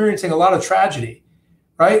still experiencing a lot of tragedy,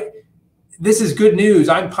 right? This is good news.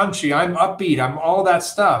 I'm punchy. I'm upbeat. I'm all that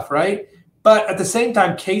stuff, right? But at the same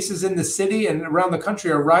time, cases in the city and around the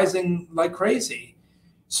country are rising like crazy.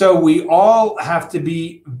 So we all have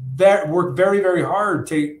to work very, very hard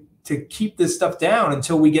to keep this stuff down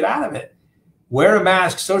until we get out of it. Wear a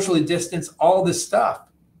mask, socially distance, all this stuff.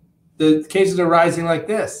 The cases are rising like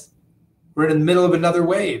this. We're in the middle of another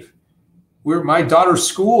wave. My daughter's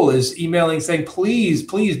school is emailing saying, please,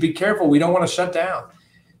 please be careful. We don't want to shut down.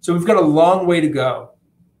 So we've got a long way to go.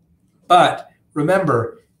 But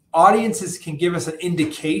remember, audiences can give us an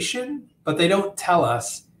indication, but they don't tell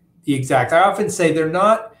us the exact. I often say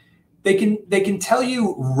they can tell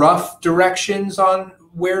you rough directions on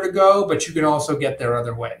where to go, but you can also get there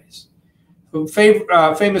other ways. So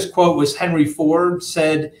famous quote was Henry Ford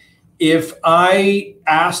said, if I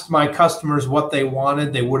asked my customers what they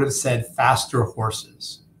wanted, they would have said faster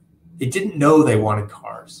horses. They didn't know they wanted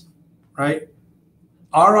cars, right?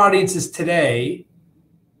 Our audiences today,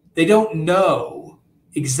 they don't know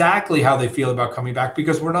exactly how they feel about coming back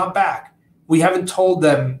because we're not back. We haven't told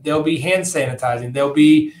them there'll be hand sanitizing, there'll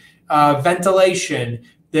be ventilation,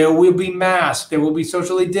 there will be masks, there will be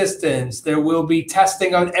socially distanced, there will be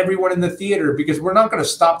testing on everyone in the theater, because we're not going to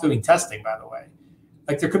stop doing testing, by the way.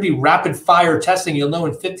 Like there could be rapid fire testing, you'll know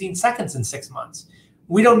in 15 seconds in 6 months.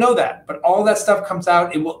 We don't know that, but all that stuff comes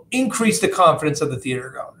out. It will increase the confidence of the theater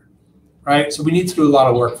goer, right? So we need to do a lot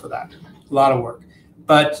of work for that, a lot of work.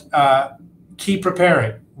 But keep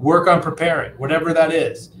preparing, work on preparing, whatever that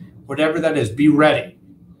is, be ready,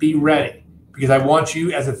 because I want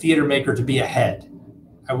you as a theater maker to be ahead.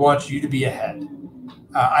 I want you to be ahead.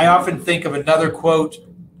 I often think of another quote,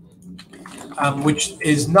 which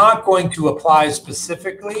is not going to apply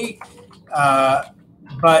specifically,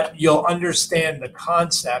 but you'll understand the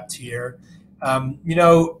concept here. I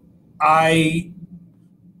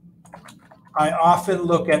often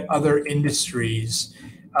look at other industries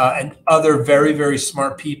and other very, very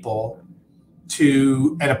smart people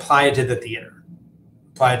and apply it to the theater.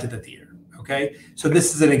 Okay. So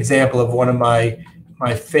this is an example of one of my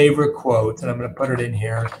favorite quotes, and I'm going to put it in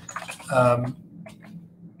here.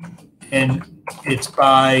 And it's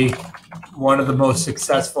by one of the most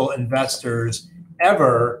successful investors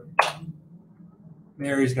ever.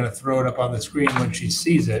 Mary's going to throw it up on the screen when she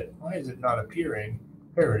sees it. Why is it not appearing?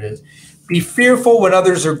 There it is. Be fearful when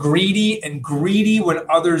others are greedy, and greedy when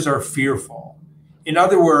others are fearful. In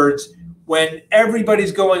other words, when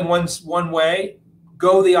everybody's going one way,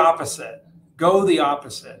 go the opposite. Go the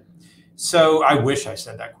opposite. So I wish I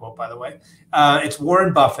said that quote, by the way. It's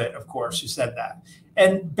Warren Buffett, of course, who said that.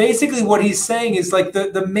 And basically what he's saying is like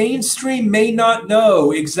the mainstream may not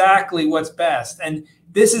know exactly what's best. And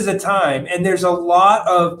this is a time, and there's a lot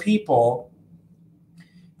of people,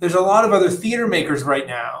 there's a lot of other theater makers right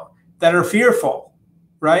now that are fearful,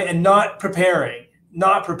 right? And not preparing,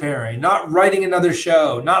 not writing another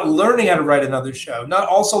show, not learning how to write another show, not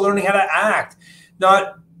also learning how to act,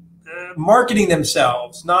 not marketing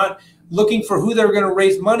themselves, not looking for who they're going to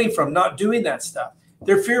raise money from, not doing that stuff.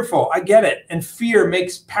 They're fearful. I get it. And fear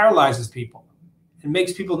paralyzes people and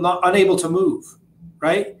makes people unable to move,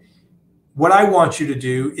 right? What I want you to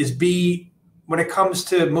do is when it comes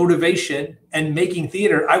to motivation and making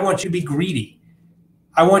theater, I want you to be greedy.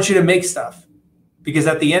 I want you to make stuff, because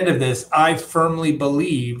at the end of this, I firmly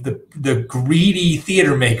believe the greedy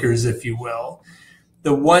theater makers, if you will,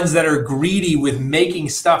 the ones that are greedy with making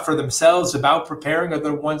stuff for themselves about preparing, are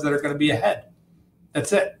the ones that are going to be ahead.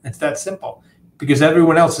 That's it. It's that simple. Because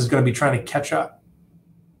everyone else is going to be trying to catch up.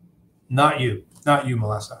 Not you,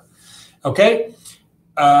 Melissa. Okay.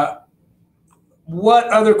 What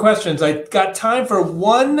other questions? I got time for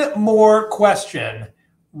one more question.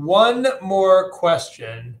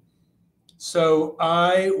 So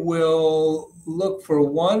I will look for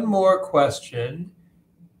one more question.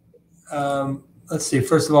 Let's see.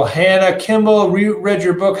 First of all, Hannah Kimball, read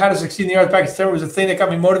your book, How to Succeed in the Arts Back in September. Was the thing that got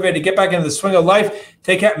me motivated to get back into the swing of life.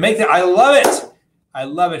 I love it. I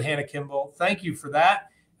love it, Hannah Kimball. Thank you for that.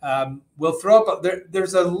 We'll throw up,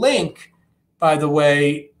 there's a link, by the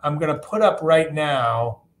way, I'm going to put up right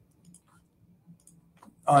now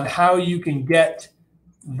on how you can get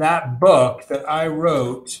that book that I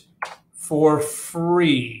wrote for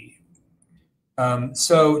free.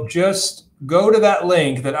 So just go to that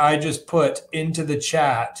link that I just put into the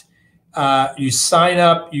chat. You sign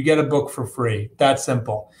up, you get a book for free. That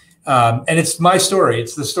simple. And it's my story.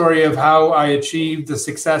 It's the story of how I achieved the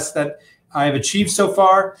success that I have achieved so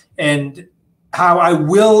far and how I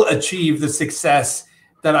will achieve the success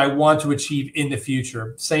that I want to achieve in the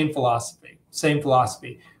future. Same philosophy, same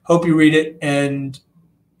philosophy. Hope you read it and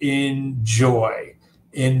enjoy.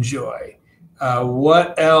 Enjoy.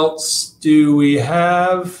 What else do we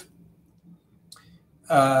have?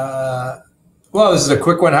 Well, this is a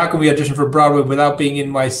quick one. How can we audition for Broadway without being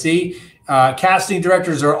in NYC? Casting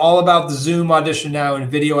directors are all about the Zoom audition now and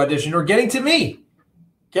video audition, or getting to me.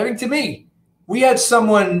 Getting to me. We had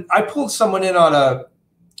someone, I pulled someone in on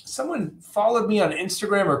someone followed me on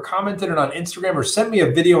Instagram or commented on Instagram or sent me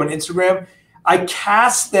a video on Instagram. I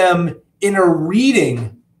cast them in a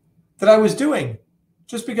reading that I was doing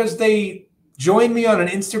just because they joined me on an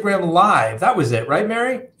Instagram live. That was it, right,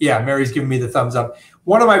 Mary? Yeah, Mary's giving me the thumbs up.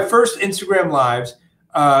 One of my first Instagram lives,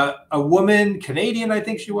 a woman, Canadian, I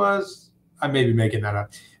think she was. I may be making that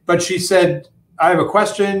up. But she said, I have a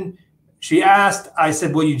question. She asked, I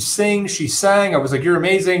said, will you sing? She sang. I was like, you're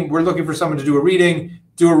amazing. We're looking for someone to do a reading.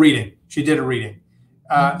 Do a reading. She did a reading.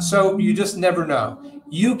 So you just never know.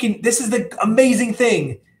 You can, this is the amazing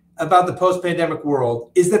thing about the post-pandemic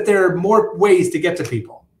world is that there are more ways to get to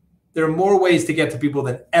people. There are more ways to get to people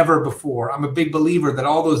than ever before. I'm a big believer that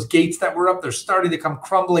all those gates that were up, they're starting to come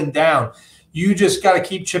crumbling down. You just got to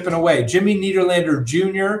keep chipping away. Jimmy Niederlander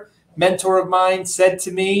Jr., mentor of mine, said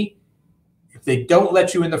to me, if they don't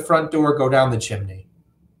let you in the front door, go down the chimney.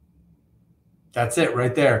 That's it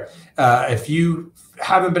right there. If you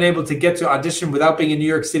haven't been able to get to audition without being in New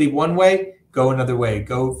York City one way, go another way.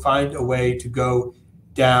 Go find a way to go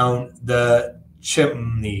down the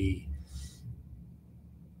chimney.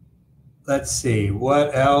 Let's see.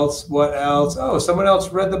 What else? What else? Oh, someone else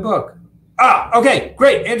read the book. Okay,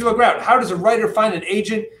 great. Angela Grout. How does a writer find an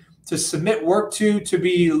agent to submit work to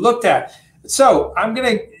be looked at? So I'm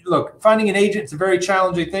going to look, finding an agent is a very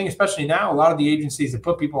challenging thing, especially now. A lot of the agencies have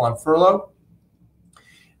put people on furlough.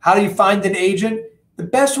 How do you find an agent? The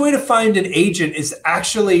best way to find an agent is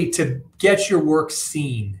actually to get your work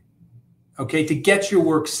seen. Okay, to get your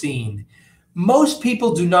work seen. Most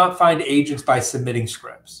people do not find agents by submitting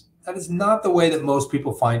scripts. That is not the way that most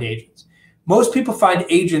people find agents. Most people find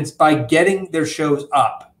agents by getting their shows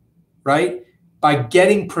up, right? By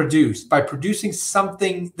getting produced, by producing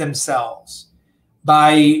something themselves,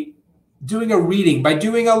 by doing a reading, by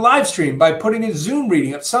doing a live stream, by putting a Zoom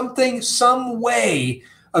reading of something, some way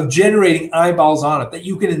of generating eyeballs on it that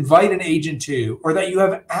you can invite an agent to, or that you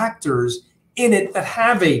have actors in it that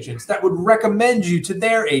have agents that would recommend you to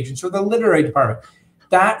their agents or the literary department.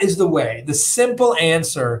 That is the way. The simple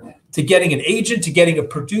answer to getting an agent, to getting a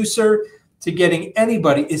producer, to getting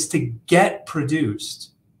anybody is to get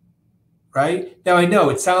produced. Right? Now, I know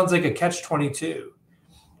it sounds like a catch-22.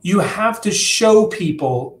 You have to show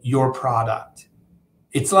people your product.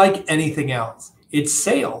 It's like anything else. It's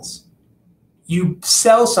sales. You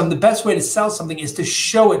sell something. The best way to sell something is to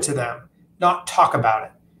show it to them, not talk about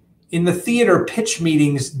it. In the theater, pitch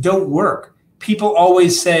meetings don't work. People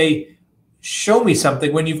always say, show me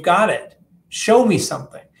something when you've got it. Show me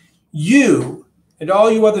something. You and all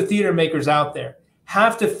you other theater makers out there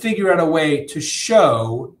have to figure out a way to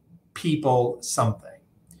show people something.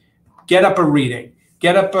 Get up a reading,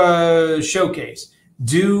 get up a showcase,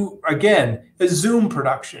 do, again, a Zoom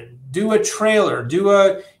production, do a trailer, do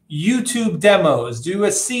a YouTube demos, do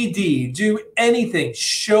a CD, do anything.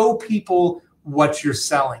 Show people what you're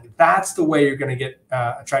selling. That's the way you're going to get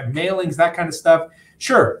attract mailings, that kind of stuff.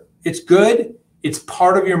 Sure, it's good. It's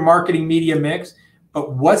part of your marketing media mix,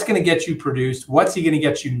 but what's going to get you produced? What's going to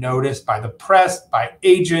get you noticed by the press, by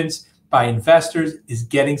agents, by investors is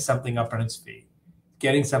getting something up on its feet.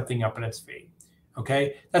 Getting something up on its feet.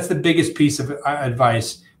 Okay? That's the biggest piece of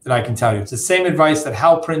advice that I can tell you. It's the same advice that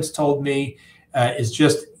Hal Prince told me, is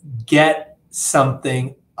just get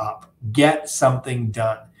something up. Get something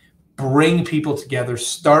done. Bring people together.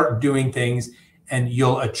 Start doing things, and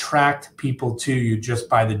you'll attract people to you just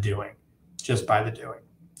by the doing. Just by the doing.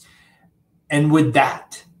 And with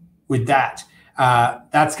that,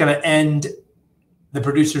 that's going to end the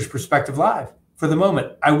Producer's Perspective Live for the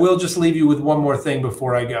moment. I will just leave you with one more thing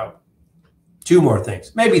before I go. Two more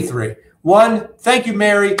things, maybe three. One, thank you,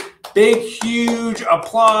 Mary. Big, huge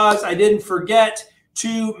applause. I didn't forget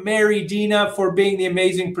to Mary Dina for being the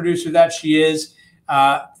amazing producer that she is.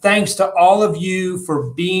 Thanks to all of you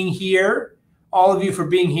for being here. All of you for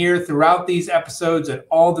being here throughout these episodes and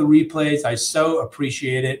all the replays. I so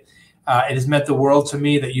appreciate it. It has meant the world to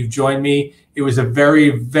me that you've joined me. It was a very,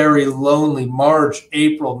 very lonely March,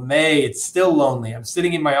 April, May. It's still lonely. I'm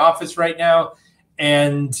sitting in my office right now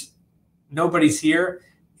and nobody's here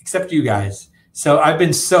except you guys. So I've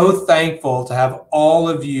been so thankful to have all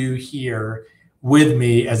of you here with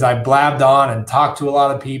me as I blabbed on and talked to a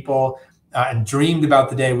lot of people and dreamed about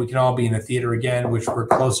the day we can all be in a theater again, which we're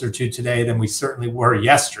closer to today than we certainly were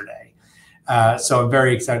yesterday. So I'm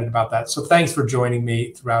very excited about that. So thanks for joining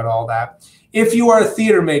me throughout all that. If you are a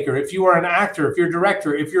theater maker, if you are an actor, if you're a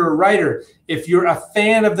director, if you're a writer, if you're a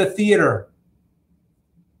fan of the theater,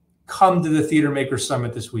 come to the Theater Makers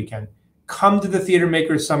Summit this weekend. Come to the Theater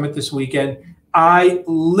Makers Summit this weekend. I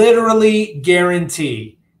literally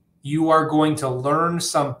guarantee you are going to learn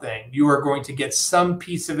something. You are going to get some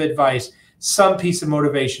piece of advice, some piece of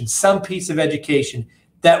motivation, some piece of education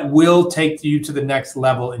that will take you to the next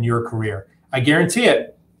level in your career. I guarantee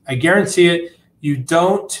it. I guarantee it. You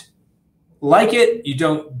don't like it, you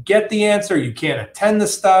don't get the answer, you can't attend the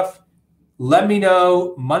stuff, let me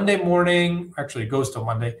know Monday morning. Actually, it goes till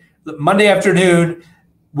Monday afternoon.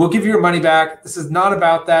 We'll give you your money back. This is not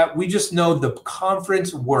about that. We just know the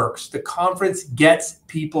conference works. The conference gets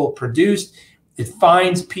people produced. It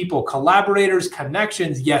finds people, collaborators,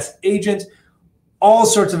 connections, yes, agents. All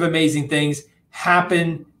sorts of amazing things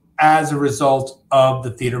happen as a result of the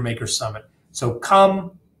Theater Makers Summit. So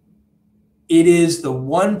come. It is the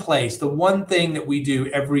one place, the one thing that we do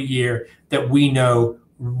every year that we know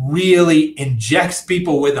really injects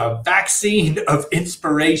people with a vaccine of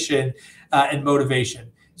inspiration and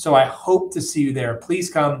motivation. So I hope to see you there.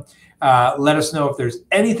 Please come. Let us know if there's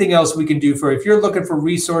anything else we can do for you. If you're looking for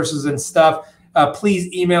resources and stuff,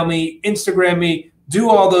 please email me, Instagram me, do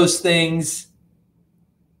all those things.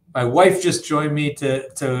 My wife just joined me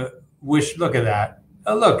to wish. Look at that.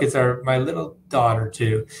 Oh, look, it's my little daughter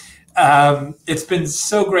too. It's been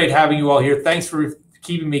so great having you all here. Thanks for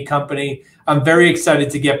keeping me company. I'm very excited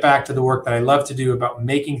to get back to the work that I love to do about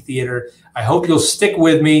making theater. I hope you'll stick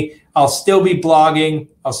with me. I'll still be blogging.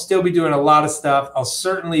 I'll still be doing a lot of stuff. I'll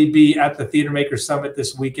certainly be at the Theater Makers Summit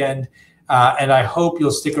this weekend. And I hope you'll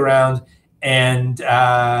stick around and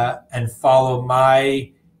follow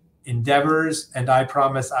my endeavors. And I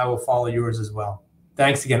promise I will follow yours as well.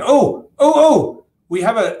 Thanks again.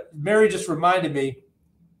 Mary just reminded me,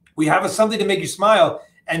 we have something to make you smile.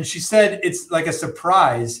 And she said, it's like a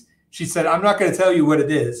surprise. She said, I'm not going to tell you what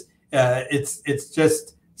it is. It's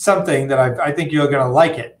just something that I think you're going to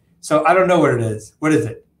like it. So I don't know what it is. What is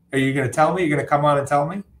it? Are you going to tell me? You're going to come on and tell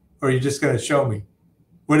me? Or are you just going to show me?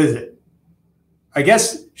 What is it? I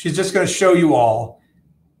guess she's just going to show you all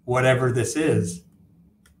whatever this is.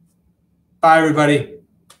 Bye, everybody.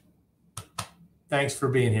 Thanks for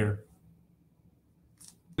being here.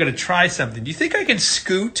 I'm going to try something. Do you think I can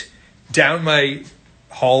scoot down my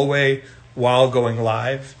hallway while going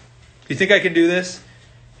live? Do you think I can do this?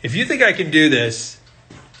 If you think I can do this,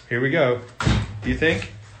 here we go. Do you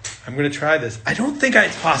think? I'm going to try this. I don't think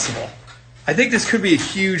it's possible. I think this could be a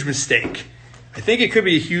huge mistake. I think it could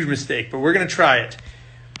be a huge mistake, but we're going to try it.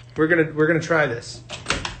 We're going to try this.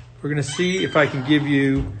 We're going to see if I can give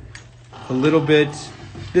you a little bit.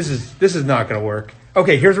 This is not going to work.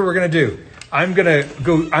 Okay, here's what we're going to do. I'm going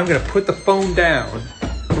to put the phone down.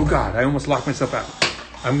 Oh God, I almost locked myself out.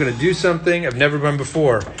 I'm going to do something I've never done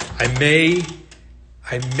before. I may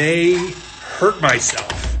hurt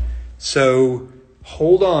myself. So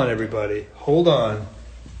hold on, everybody. Hold on.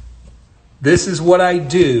 This is what I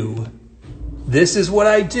do. This is what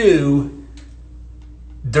I do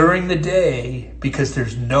during the day because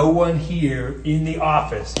there's no one here in the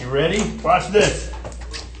office. You ready? Watch this.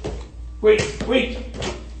 Wait.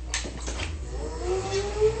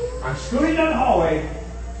 I'm scooting down the hallway.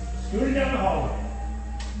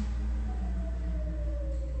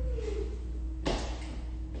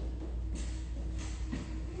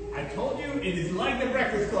 I told you it is like the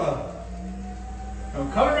Breakfast Club.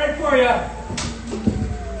 I'm coming right for you.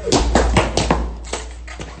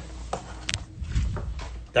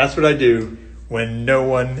 That's what I do when no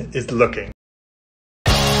one is looking.